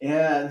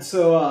 Yeah, and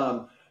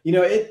so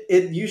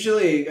it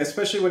usually,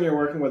 especially when you're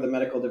working with a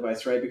medical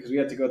device, right? Because we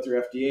have to go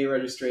through FDA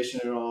registration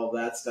and all of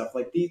that stuff.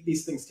 Like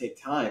these things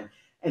take time,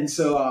 and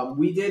so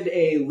we did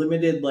a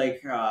limited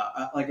like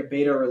a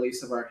beta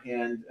release of our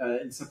hand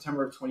in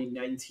September of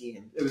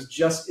 2019. It was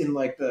just in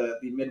like the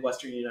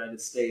Midwestern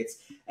United States,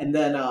 and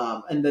then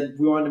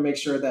we wanted to make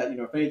sure that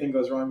if anything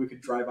goes wrong, we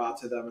could drive out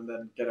to them and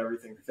then get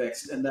everything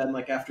fixed. And then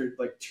like after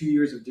like 2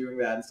 years of doing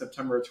that, in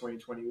September of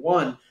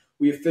 2021,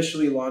 we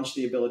officially launched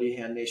the Ability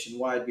Hand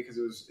nationwide because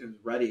it was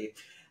ready.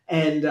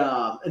 And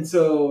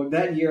so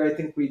that year, I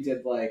think we did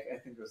it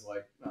was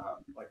like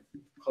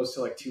close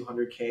to like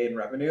 200K in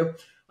revenue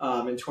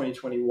in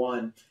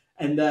 2021.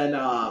 And then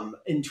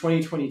in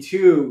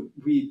 2022,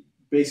 we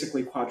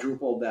basically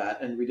quadrupled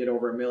that, and we did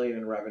over $1 million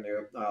in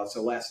revenue.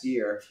 So last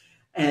year,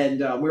 and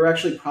we were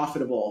actually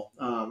profitable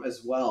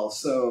as well.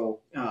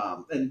 So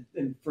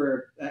and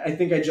for I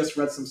think I just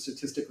read some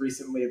statistic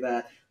recently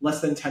that less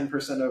than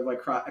 10% of like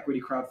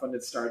equity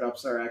crowdfunded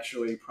startups are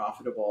actually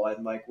profitable,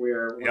 and like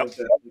we're one of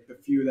the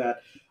few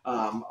that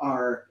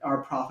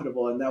are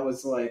profitable, and that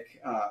was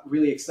like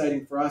really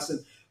exciting for us. And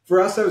for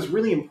us, that was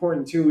really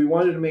important too. We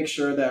wanted to make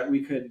sure that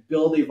we could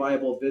build a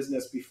viable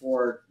business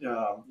before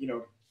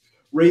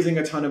raising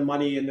a ton of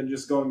money and then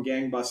just going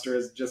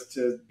gangbusters, just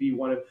to be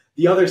one of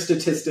the other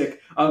statistic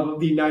of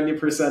the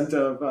 90%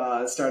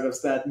 of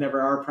startups that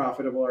never are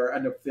profitable or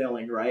end up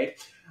failing, right?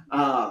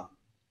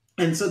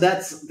 And so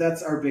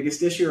that's our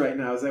biggest issue right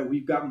now, is that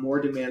we've got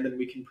more demand than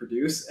we can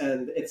produce,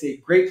 and it's a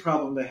great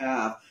problem to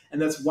have.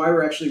 And that's why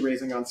we're actually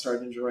raising on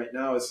Start Engine right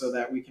now, is so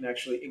that we can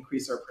actually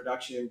increase our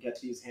production and get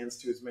these hands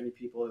to as many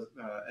people as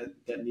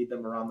that need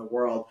them around the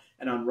world,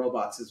 and on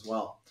robots as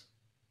well.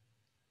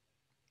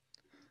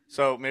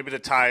 So maybe to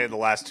tie the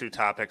last two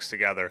topics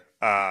together,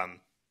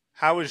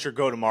 how has your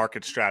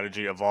go-to-market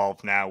strategy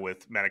evolved now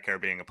with Medicare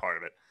being a part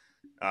of it?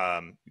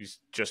 You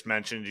just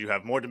mentioned you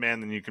have more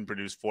demand than you can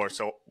produce for.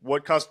 So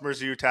what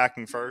customers are you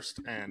attacking first?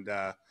 And,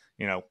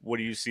 what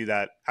do you see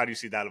that, how do you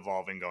see that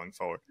evolving going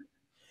forward?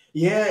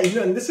 Yeah,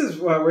 and this is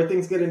where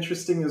things get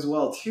interesting as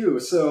well too.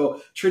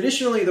 So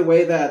traditionally, the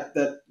way that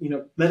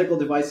medical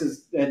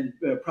devices and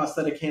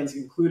prosthetic hands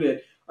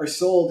included are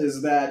sold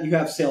is that you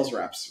have sales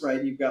reps,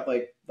 right? You've got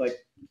like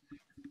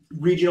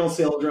regional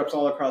sales reps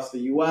all across the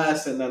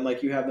U.S., and then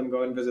like you have them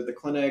go and visit the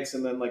clinics,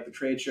 and then like the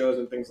trade shows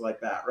and things like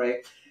that,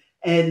 right?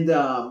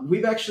 And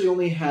we've actually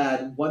only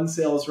had one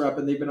sales rep,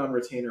 and they've been on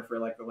retainer for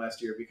like the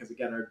last year because,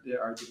 again,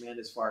 our demand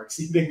is far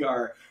exceeding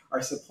our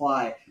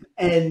supply.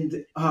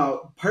 And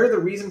part of the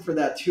reason for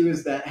that too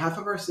is that half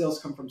of our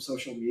sales come from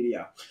social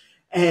media.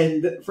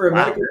 And for a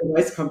medical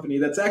device company,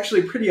 that's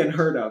actually pretty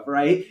unheard of,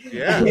 right?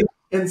 Yeah.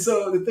 And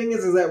so the thing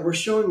is that we're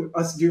showing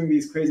us doing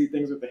these crazy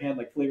things with the hand,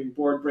 like flaming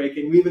board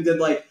breaking. We even did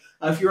like,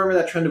 if you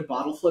remember that trend of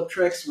bottle flip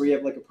tricks where you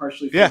have like a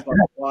partially filled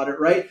bottle of water,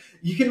 right?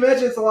 You can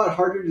imagine it's a lot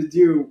harder to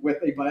do with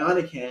a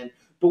bionic hand.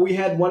 But we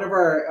had one of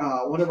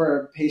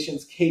our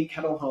patients, Kate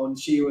Kettlehone.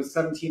 She was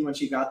 17 when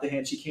she got the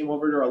hand. She came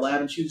over to our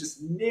lab and she was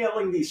just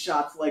nailing these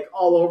shots like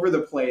all over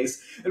the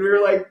place. And we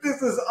were like,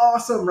 "This is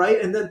awesome, right?"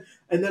 And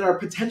then our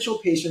potential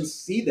patients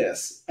see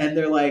this and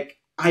they're like,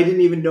 "I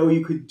didn't even know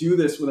you could do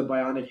this with a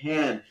bionic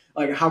hand.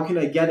 Like, how can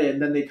I get it?"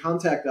 And then they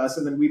contact us,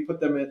 and then we put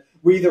them in.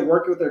 We either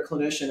work with their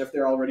clinician if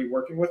they're already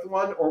working with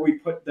one, or we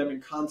put them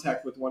in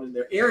contact with one in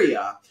their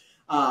area.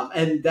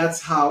 And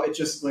that's how it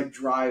just like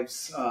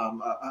drives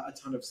a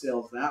ton of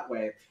sales that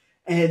way.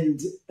 And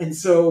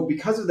so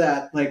because of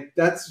that, like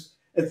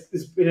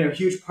it's been a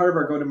huge part of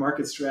our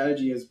go-to-market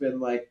strategy has been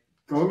like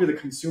going to the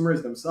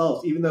consumers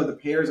themselves, even though the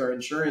payers are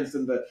insurance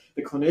and the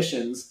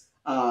clinicians,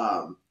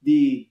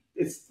 the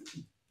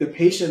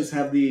patients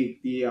have the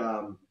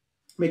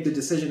make the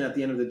decision at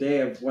the end of the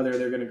day of whether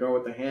they're going to go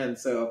with the hand.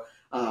 So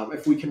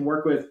if we can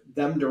work with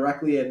them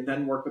directly and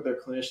then work with their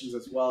clinicians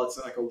as well, it's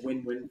like a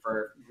win-win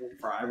for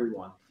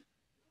everyone.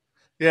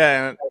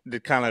 Yeah, and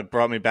it kind of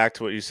brought me back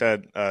to what you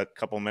said a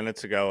couple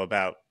minutes ago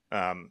about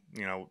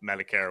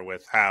Medicare,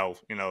 with how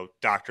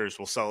doctors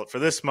will sell it for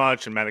this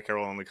much and Medicare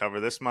will only cover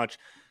this much.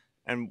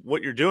 And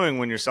what you're doing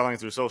when you're selling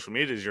through social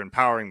media is you're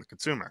empowering the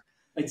consumer.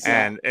 Exactly.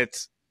 And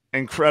it's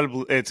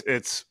incredible.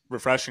 It's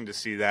refreshing to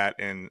see that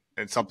in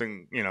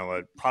something,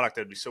 a product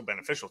that would be so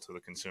beneficial to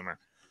the consumer.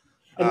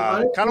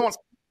 I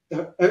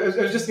was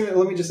just gonna,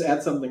 let me just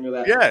add something to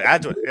that. Yeah,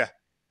 add to it. Yeah.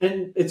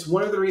 And it's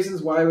one of the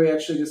reasons why we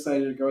actually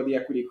decided to go the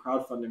equity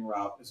crowdfunding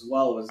route as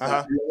well, was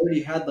that we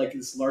already had like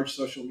this large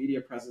social media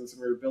presence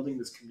and we were building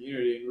this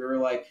community, and we were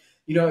like,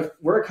 if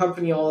we're a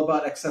company all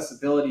about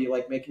accessibility,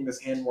 like making this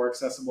hand more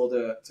accessible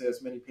to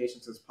as many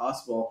patients as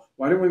possible,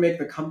 why don't we make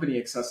the company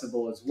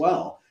accessible as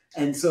well?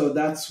 And so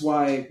that's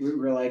why we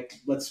were like,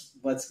 let's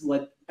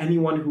let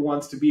anyone who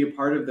wants to be a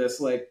part of this,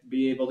 like,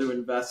 be able to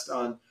invest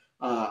on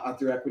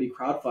through equity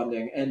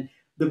crowdfunding. And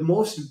the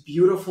most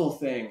beautiful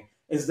thing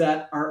is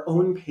that our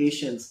own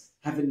patients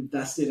have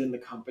invested in the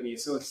company.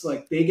 So it's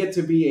like they get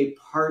to be a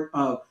part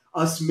of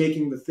us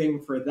making the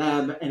thing for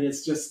them. And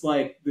it's just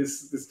like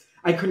this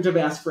I couldn't have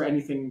asked for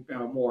anything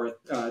more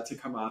to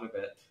come out of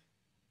it.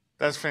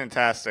 That's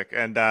fantastic.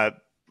 And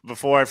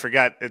before I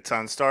forget, it's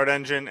on Start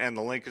Engine and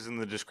the link is in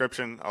the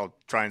description. I'll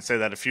try and say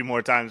that a few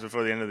more times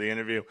before the end of the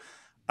interview.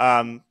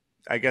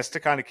 I guess to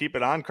kind of keep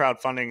it on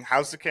crowdfunding,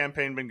 how's the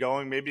campaign been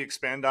going? Maybe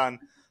expand on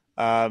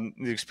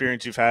the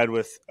experience you've had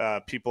with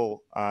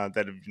people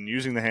that have been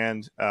using the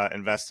hand,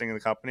 investing in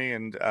the company,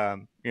 and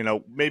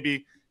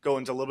maybe go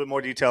into a little bit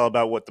more detail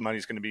about what the money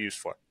is going to be used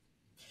for.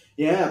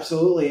 Yeah,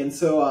 absolutely. And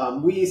so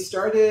we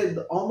started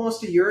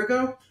almost a year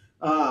ago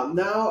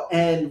now,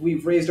 and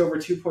we've raised over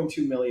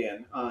 2.2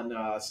 million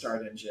on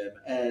Start Engine,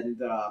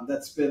 and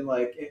that's been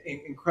like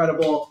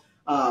incredible.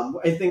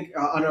 I think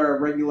on our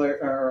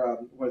regular,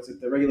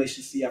 the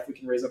regulation CF, we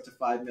can raise up to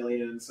 5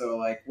 million. And so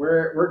like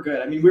we're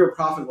good. I mean, we were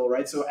profitable,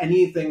 right? So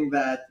anything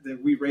that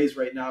we raise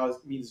right now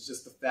means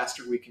just the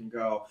faster we can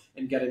go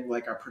and getting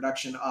like our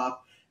production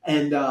up.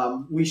 And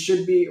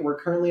we're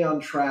currently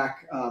on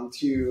track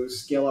to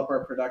scale up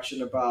our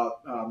production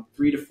about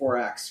 3 to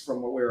 4x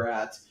from what we were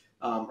at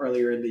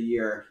earlier in the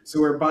year. So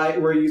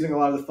we're using a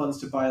lot of the funds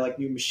to buy like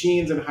new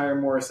machines and hire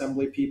more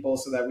assembly people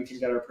so that we can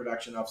get our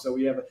production up. So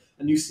we have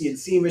a new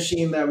CNC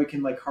machine that we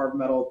can like carve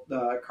metal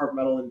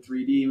in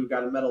 3D. We've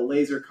got a metal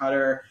laser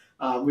cutter.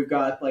 We've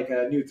got like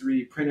a new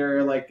 3D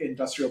printer, like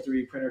industrial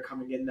 3D printer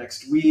coming in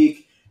next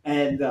week.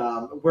 And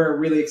we're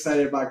really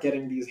excited about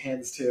getting these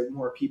hands to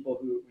more people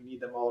who need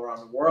them all around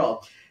the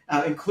world,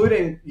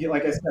 including,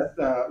 like I said,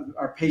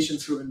 our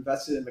patients who have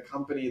invested in the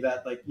company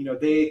that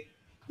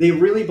they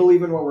really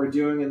believe in what we're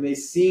doing, and they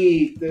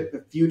see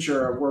the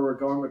future of where we're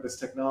going with this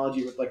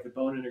technology with like the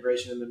bone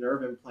integration and the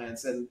nerve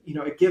implants. And,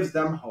 it gives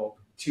them hope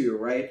too,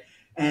 right?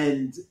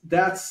 And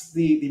that's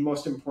the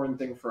most important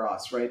thing for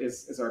us, right?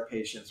 Is our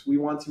patients. We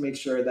want to make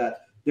sure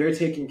that they're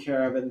taken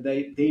care of, and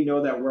they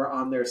know that we're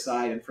on their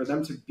side, and for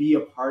them to be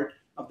a part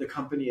of the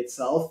company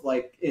itself,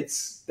 like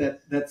that's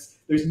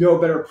there's no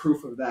better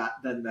proof of that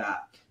than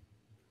that.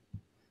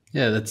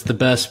 Yeah, that's the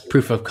best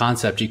proof of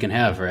concept you can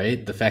have,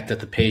 right? The fact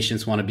that the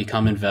patients want to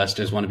become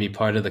investors, want to be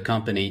part of the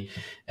company.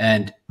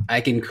 And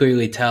I can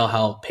clearly tell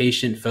how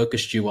patient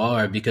focused you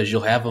are, because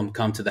you'll have them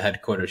come to the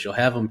headquarters. You'll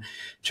have them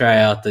try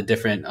out the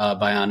different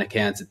bionic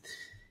hands.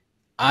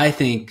 I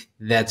think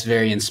that's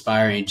very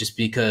inspiring, just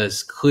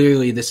because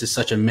clearly this is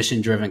such a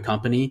mission driven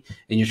company,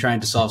 and you're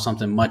trying to solve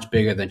something much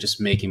bigger than just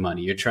making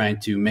money. You're trying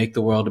to make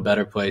the world a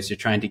better place. You're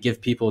trying to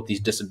give people with these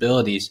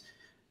disabilities,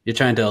 you're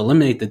trying to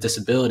eliminate the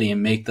disability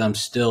and make them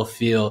still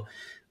feel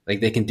like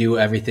they can do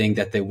everything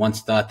that they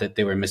once thought that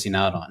they were missing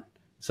out on.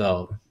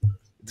 So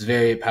it's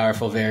very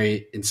powerful,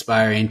 very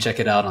inspiring. Check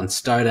it out on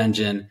Start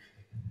Engine.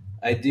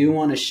 I do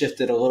want to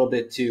shift it a little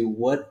bit to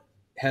what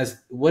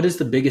is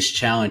the biggest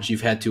challenge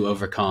you've had to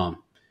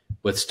overcome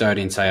with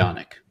starting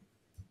PSYONIC?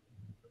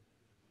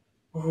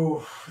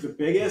 Oh, the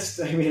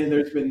biggest. I mean,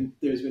 there's been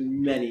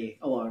many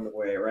along the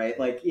way, right?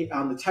 Like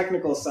on the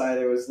technical side,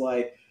 it was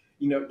like,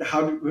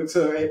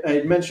 so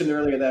I mentioned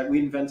earlier that we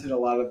invented a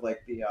lot of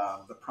like the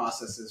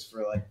processes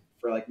for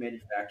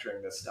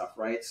manufacturing this stuff,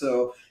 right?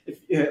 So if,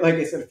 like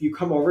I said, if you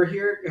come over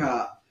here,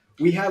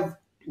 we have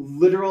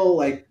literal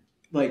like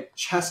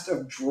chest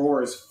of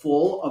drawers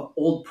full of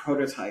old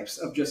prototypes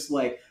of just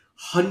like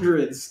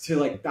hundreds to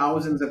like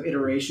thousands of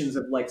iterations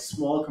of like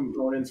small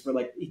components for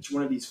like each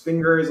one of these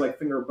fingers, like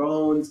finger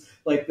bones,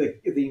 like the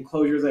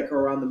enclosures that go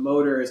around the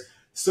motors.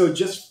 So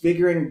just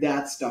figuring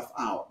that stuff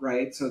out,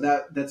 right? So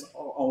that's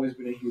always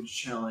been a huge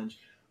challenge.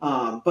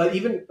 But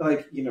even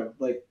like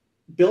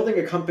building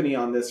a company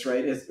on this,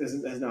 right,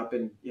 has not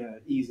been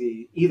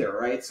easy either,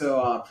 right?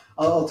 So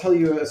I'll tell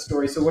you a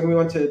story. So when we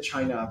went to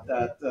China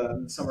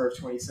that summer of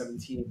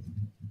 2017,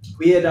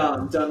 we had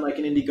done like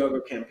an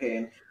Indiegogo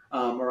campaign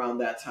around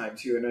that time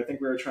too, and I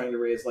think we were trying to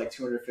raise like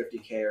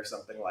 250K or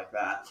something like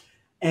that,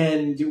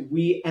 and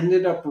we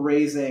ended up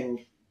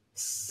raising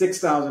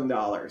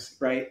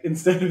 $6,000, right,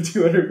 instead of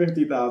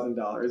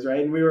 $250,000, right?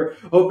 And we were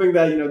hoping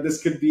that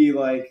this could be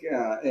like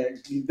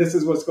this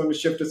is what's going to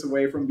shift us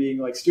away from being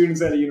like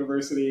students at a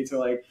university to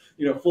like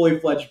fully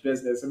fledged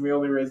business, and we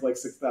only raised like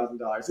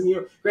 $6,000.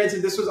 And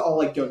granted, this was all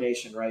like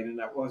donation, right, and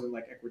that wasn't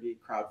like equity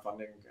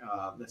crowdfunding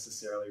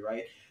necessarily,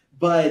 right?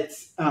 But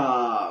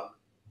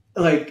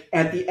like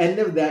at the end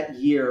of that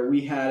year, we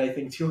had I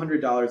think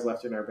 $200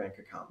 left in our bank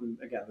account. And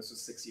again, this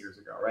was 6 years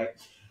ago, right?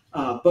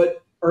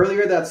 But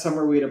earlier that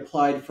summer, we had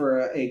applied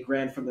for a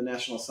grant from the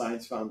National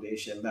Science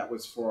Foundation that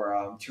was for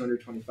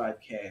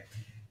 $225K.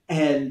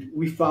 And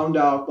we found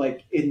out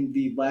like in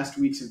the last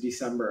weeks of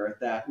December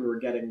that we were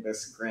getting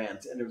this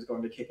grant, and it was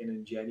going to kick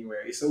in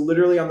January. So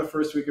literally on the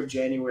first week of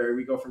January,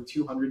 we go from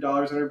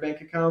 $200 in our bank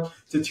account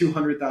to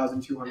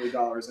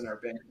 $200,200 in our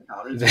bank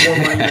account. It's more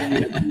money than we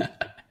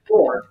had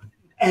before.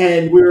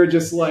 And we were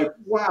just like,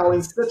 wow,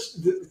 and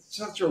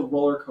such a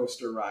roller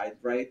coaster ride,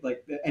 right?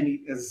 Like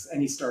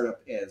any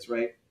startup is,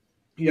 right?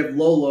 You have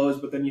low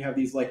lows, but then you have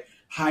these like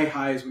high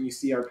highs when you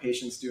see our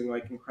patients doing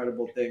like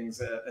incredible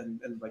things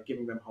and like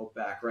giving them hope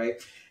back,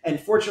 right? And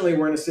fortunately,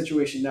 we're in a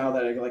situation now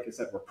that, like I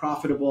said, we're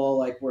profitable,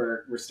 like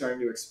we're starting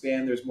to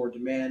expand. There's more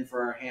demand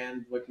for our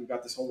hand. Like we've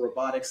got this whole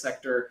robotics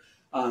sector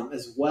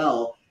as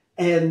well.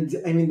 And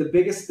I mean, the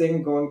biggest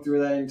thing going through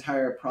that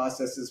entire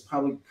process is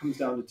probably comes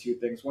down to two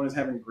things. One is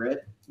having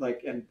grit,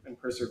 like and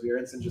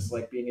perseverance, and just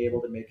like being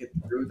able to make it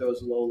through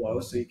those low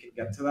lows so you can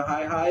get to the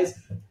high highs.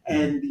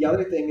 And the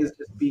other thing is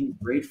just being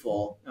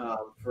grateful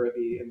for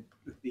the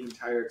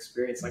entire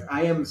experience. Like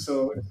I am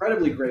so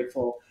incredibly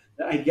grateful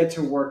that I get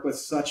to work with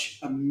such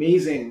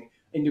amazing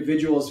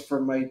individuals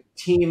from my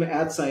team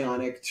at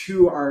PSYONIC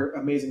to our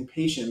amazing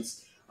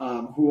patients.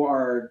 Who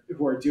are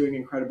doing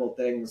incredible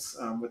things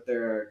with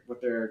their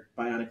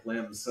bionic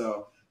limbs.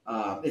 So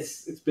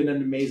it's been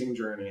an amazing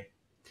journey.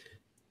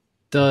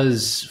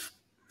 Does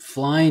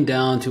flying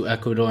down to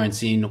Ecuador and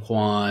seeing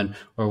Juan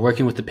or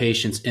working with the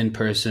patients in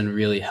person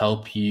really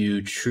help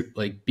you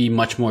be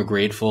much more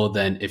grateful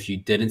than if you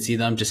didn't see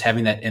them? Just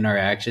having that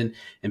interaction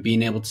and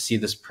being able to see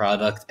this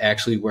product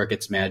actually work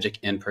its magic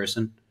in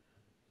person.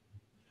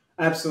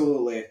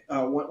 Absolutely,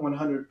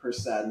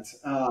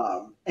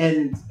 100%,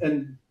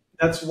 and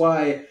that's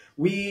why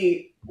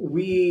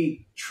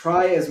we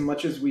try as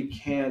much as we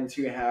can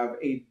to have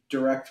a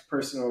direct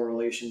personal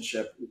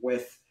relationship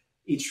with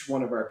each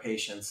one of our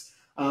patients.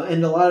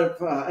 And a lot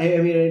of,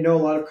 I know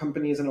a lot of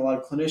companies and a lot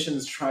of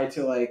clinicians try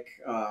to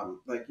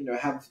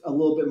have a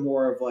little bit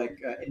more of like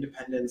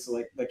independence,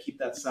 like keep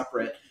that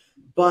separate.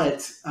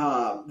 But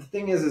the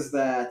thing is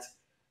that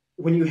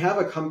when you have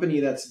a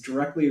company that's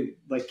directly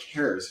like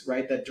cares,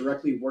 right, that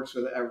directly works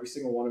with every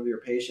single one of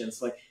your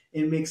patients, like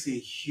it makes a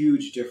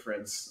huge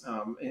difference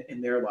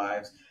in their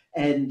lives.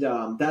 And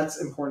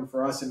that's important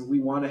for us. And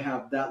we want to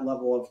have that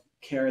level of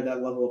care,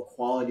 that level of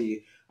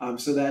quality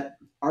so that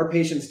our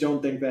patients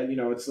don't think that,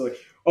 it's like,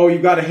 oh,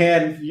 you've got a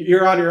hand,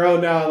 you're on your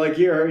own now, like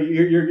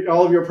you're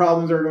all of your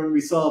problems are going to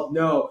be solved.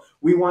 No,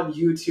 we want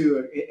you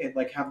to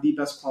like have the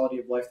best quality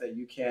of life that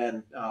you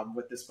can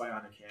with this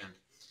bionic hand.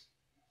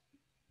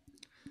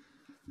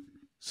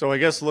 So I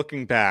guess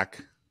looking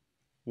back,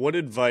 what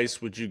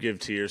advice would you give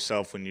to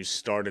yourself when you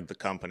started the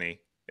company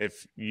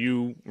if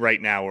you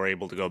right now were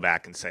able to go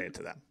back and say it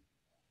to them?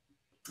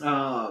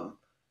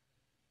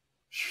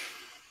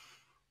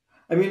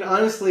 I mean,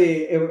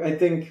 honestly, I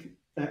think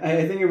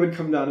it would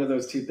come down to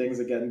those two things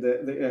again: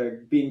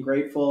 the being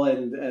grateful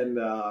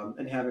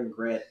and having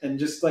grit, and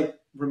just like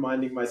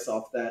reminding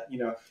myself that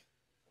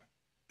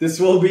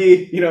this will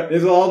be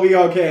this will all be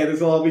okay,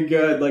 this will all be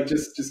good. Like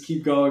just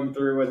keep going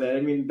through with it.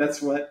 I mean,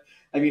 that's what.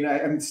 I mean,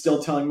 I'm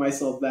still telling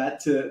myself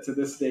that to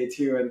this day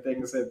too, and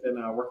things have been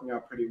working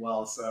out pretty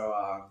well.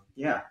 So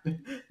yeah.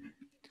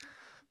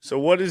 So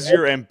what is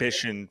your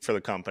ambition for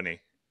the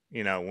company?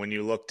 When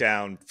you look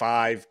down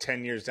 5,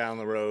 10 years down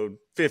the road,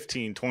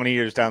 15, 20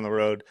 years down the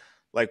road,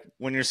 like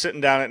when you're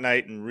sitting down at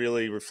night and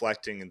really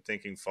reflecting and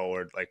thinking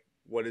forward, like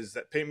what is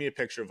that? Paint me a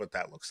picture of what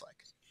that looks like.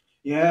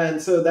 Yeah.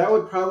 And so that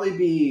would probably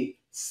be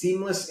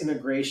seamless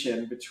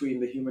integration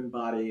between the human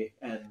body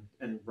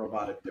and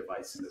robotic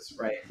devices,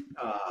 right?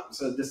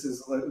 So this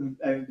is,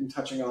 I've been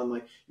touching on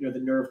like, the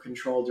nerve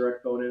control,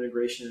 direct bone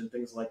integration and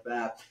things like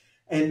that.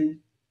 And,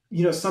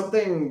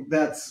 something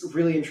that's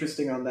really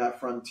interesting on that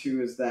front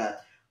too is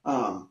that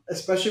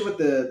especially with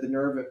the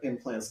nerve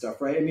implant stuff,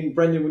 right? I mean,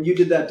 Brendan, when you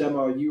did that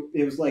demo,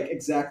 it was like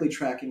exactly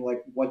tracking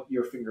like what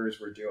your fingers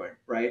were doing,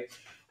 right?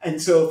 And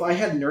so if I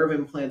had nerve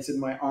implants in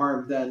my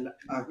arm, then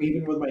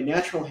even with my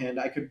natural hand,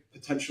 I could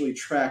potentially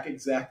track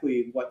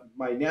exactly what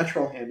my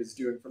natural hand is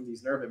doing from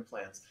these nerve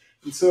implants.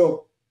 And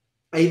so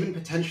I even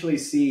potentially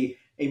see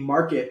a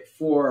market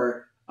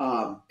for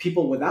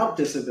people without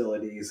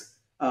disabilities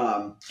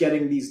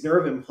getting these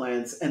nerve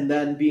implants and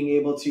then being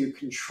able to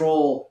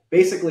control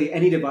basically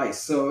any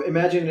device. So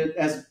imagine it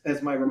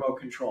as my remote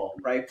control,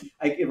 right?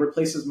 It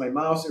replaces my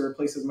mouse, it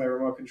replaces my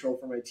remote control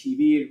for my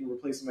TV, it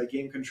replaces my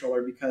game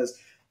controller, because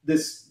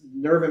this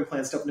nerve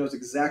implant stuff knows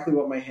exactly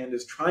what my hand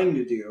is trying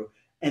to do.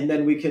 And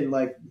then we can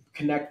like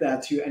connect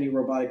that to any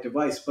robotic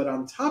device. But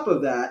on top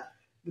of that,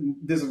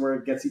 this is where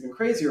it gets even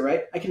crazier,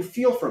 right? I can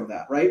feel from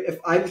that, right? If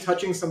I'm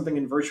touching something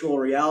in virtual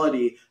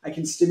reality, I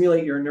can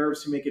stimulate your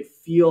nerves to make it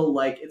feel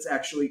like it's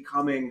actually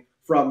coming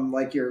from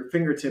like your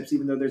fingertips,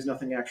 even though there's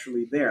nothing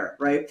actually there,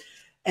 right?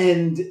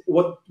 And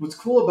what's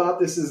cool about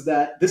this is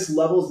that this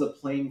levels the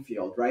playing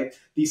field, right?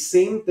 The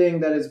same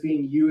thing that is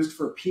being used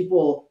for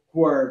people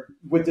who are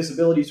with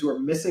disabilities who are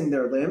missing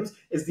their limbs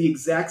is the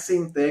exact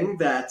same thing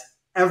that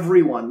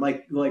everyone,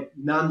 like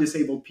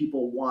non-disabled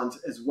people, want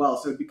as well.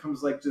 So it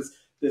becomes like just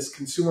this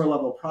consumer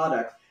level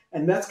product.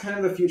 And that's kind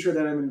of the future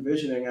that I'm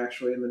envisioning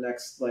actually in the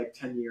next like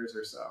 10 years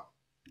or so.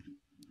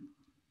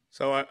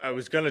 So I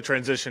was going to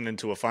transition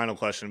into a final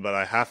question, but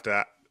I have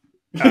to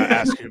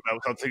ask you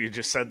about something you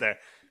just said there.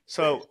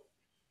 So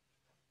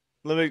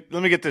let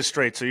me get this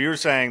straight. So you're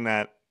saying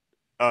that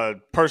a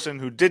person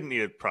who didn't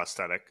need a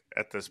prosthetic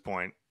at this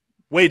point,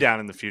 way down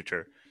in the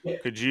future,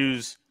 could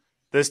use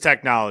this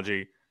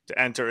technology to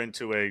enter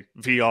into a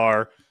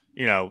VR,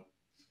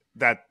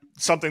 that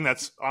something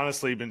that's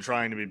honestly been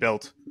trying to be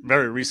built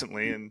very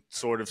recently and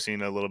sort of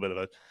seen a little bit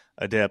of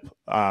a dip,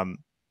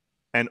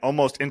 and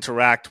almost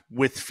interact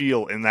with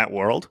feel in that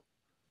world.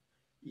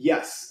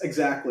 Yes,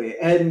 exactly.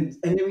 And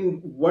I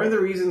mean, one of the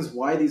reasons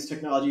why these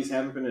technologies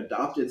haven't been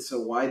adopted so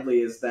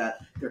widely is that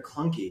they're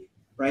clunky,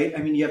 right?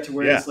 I mean, you have to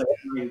wear this like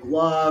green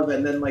glove,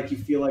 and then like you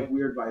feel like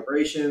weird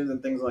vibrations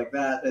and things like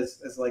that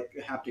as like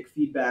haptic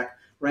feedback,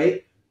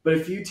 right? But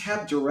if you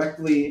tap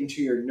directly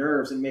into your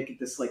nerves and make it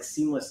this like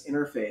seamless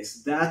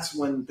interface, that's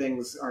when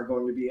things are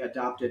going to be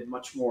adopted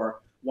much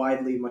more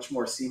widely, much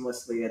more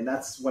seamlessly, and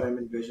that's what I'm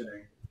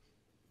envisioning.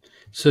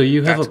 So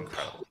you have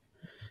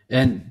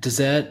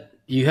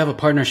you have a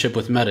partnership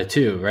with Meta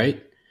too,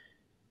 right?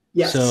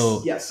 Yes.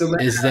 So yes. So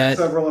is that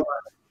several of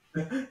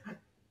us.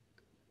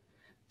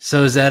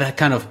 So is that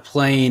kind of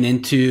playing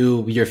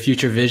into your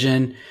future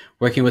vision,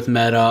 working with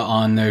Meta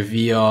on their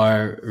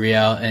VR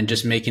real and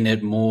just making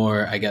it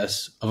more, I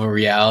guess, of a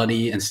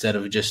reality instead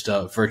of just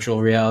a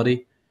virtual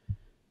reality?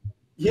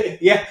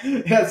 Yeah,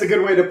 that's a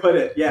good way to put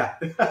it. Yeah.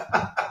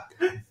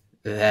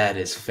 That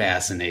is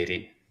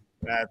fascinating.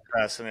 That's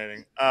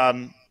fascinating.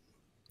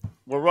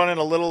 We're running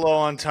a little low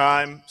on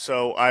time,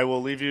 so I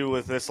will leave you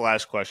with this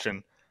last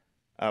question,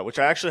 which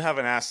I actually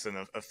haven't asked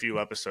in a few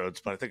episodes,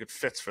 but I think it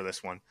fits for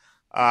this one.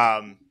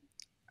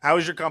 How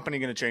is your company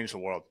going to change the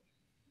world?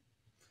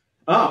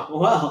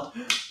 Oh,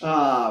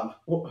 well,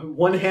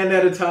 one hand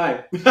at a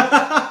time.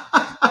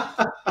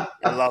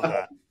 I love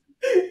that.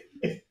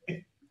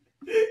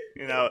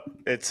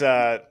 It's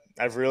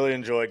I've really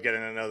enjoyed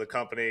getting to know the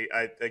company.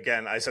 I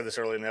said this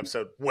earlier in the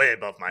episode, way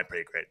above my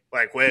pay grade,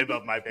 like way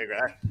above my pay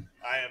grade.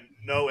 I am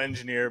no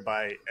engineer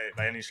by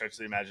any stretch of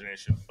the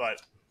imagination,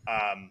 but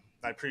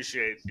I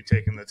appreciate you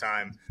taking the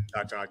time,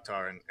 Dr.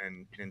 Akhtar,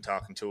 and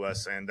talking to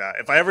us. And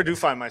if I ever do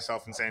find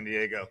myself in San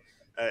Diego,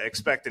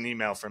 expect an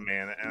email from me,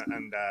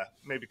 and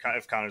maybe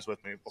if Connor's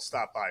with me, we'll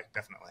stop by,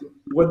 definitely.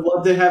 Would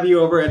love to have you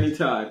over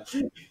anytime.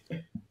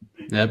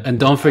 Yep, and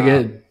don't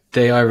forget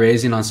they are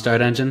raising on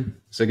Start Engine,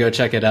 so go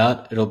check it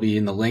out. It'll be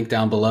in the link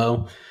down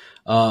below.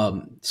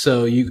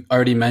 So you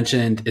already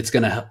mentioned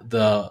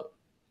the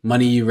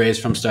money you raise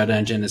from Start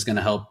Engine is going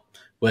to help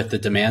with the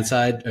demand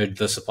side or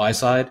the supply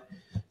side.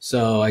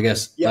 So I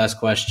guess last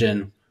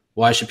question,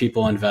 why should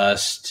people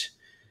invest?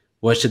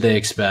 What should they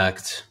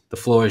expect? The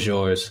floor is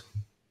yours.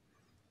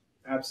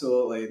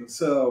 Absolutely.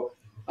 So,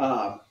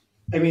 I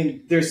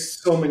mean, there's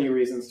so many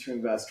reasons to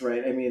invest,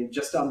 right? I mean,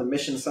 just on the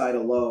mission side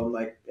alone,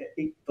 like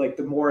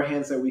the more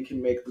hands that we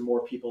can make, the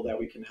more people that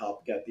we can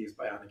help get these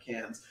bionic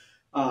hands.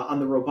 On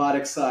the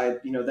robotic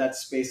side, that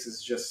space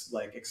is just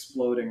like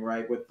exploding,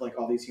 right? With like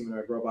all these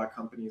humanoid robot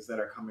companies that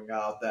are coming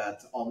out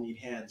that all need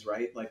hands,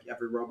 right? Like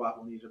every robot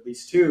will need at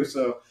least two.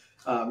 So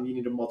you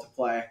need to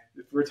multiply.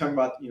 If we're talking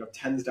about,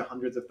 tens to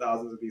hundreds of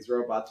thousands of these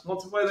robots,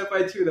 multiply that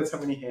by two. That's how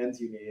many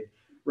hands you need,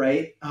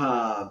 right?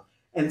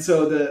 And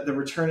so the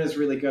return is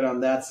really good on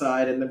that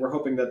side. And then we're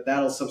hoping that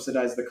that'll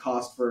subsidize the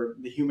cost for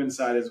the human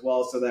side as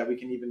well, so that we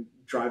can even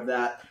drive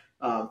that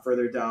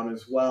further down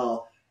as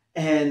well.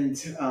 And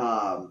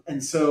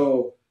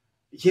so,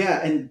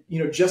 yeah, and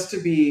just to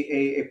be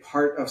a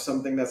part of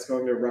something that's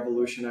going to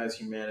revolutionize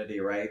humanity,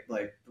 right?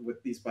 Like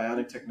with these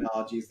bionic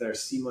technologies that are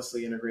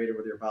seamlessly integrated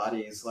with your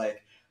bodies,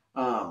 like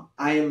I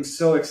am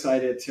so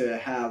excited to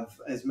have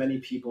as many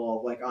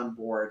people like on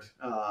board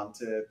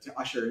to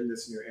usher in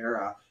this new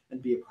era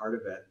and be a part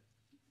of it.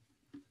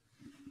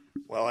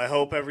 Well, I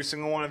hope every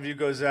single one of you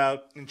goes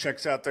out and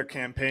checks out their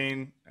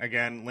campaign.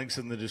 Again, links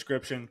in the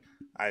description.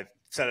 I've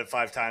said it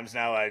 5 times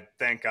now. I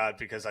thank God,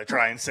 because I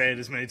try and say it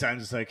as many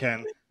times as I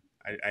can.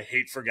 I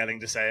hate forgetting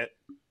to say it.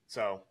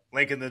 So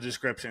link in the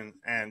description.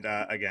 And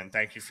again,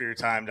 thank you for your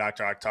time,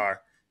 Dr. Akhtar.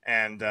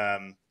 And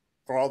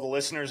for all the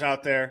listeners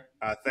out there,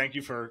 thank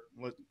you for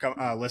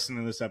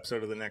listening to this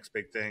episode of The Next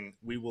Big Thing.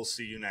 We will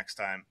see you next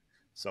time.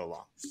 So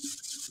long.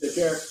 Take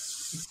care.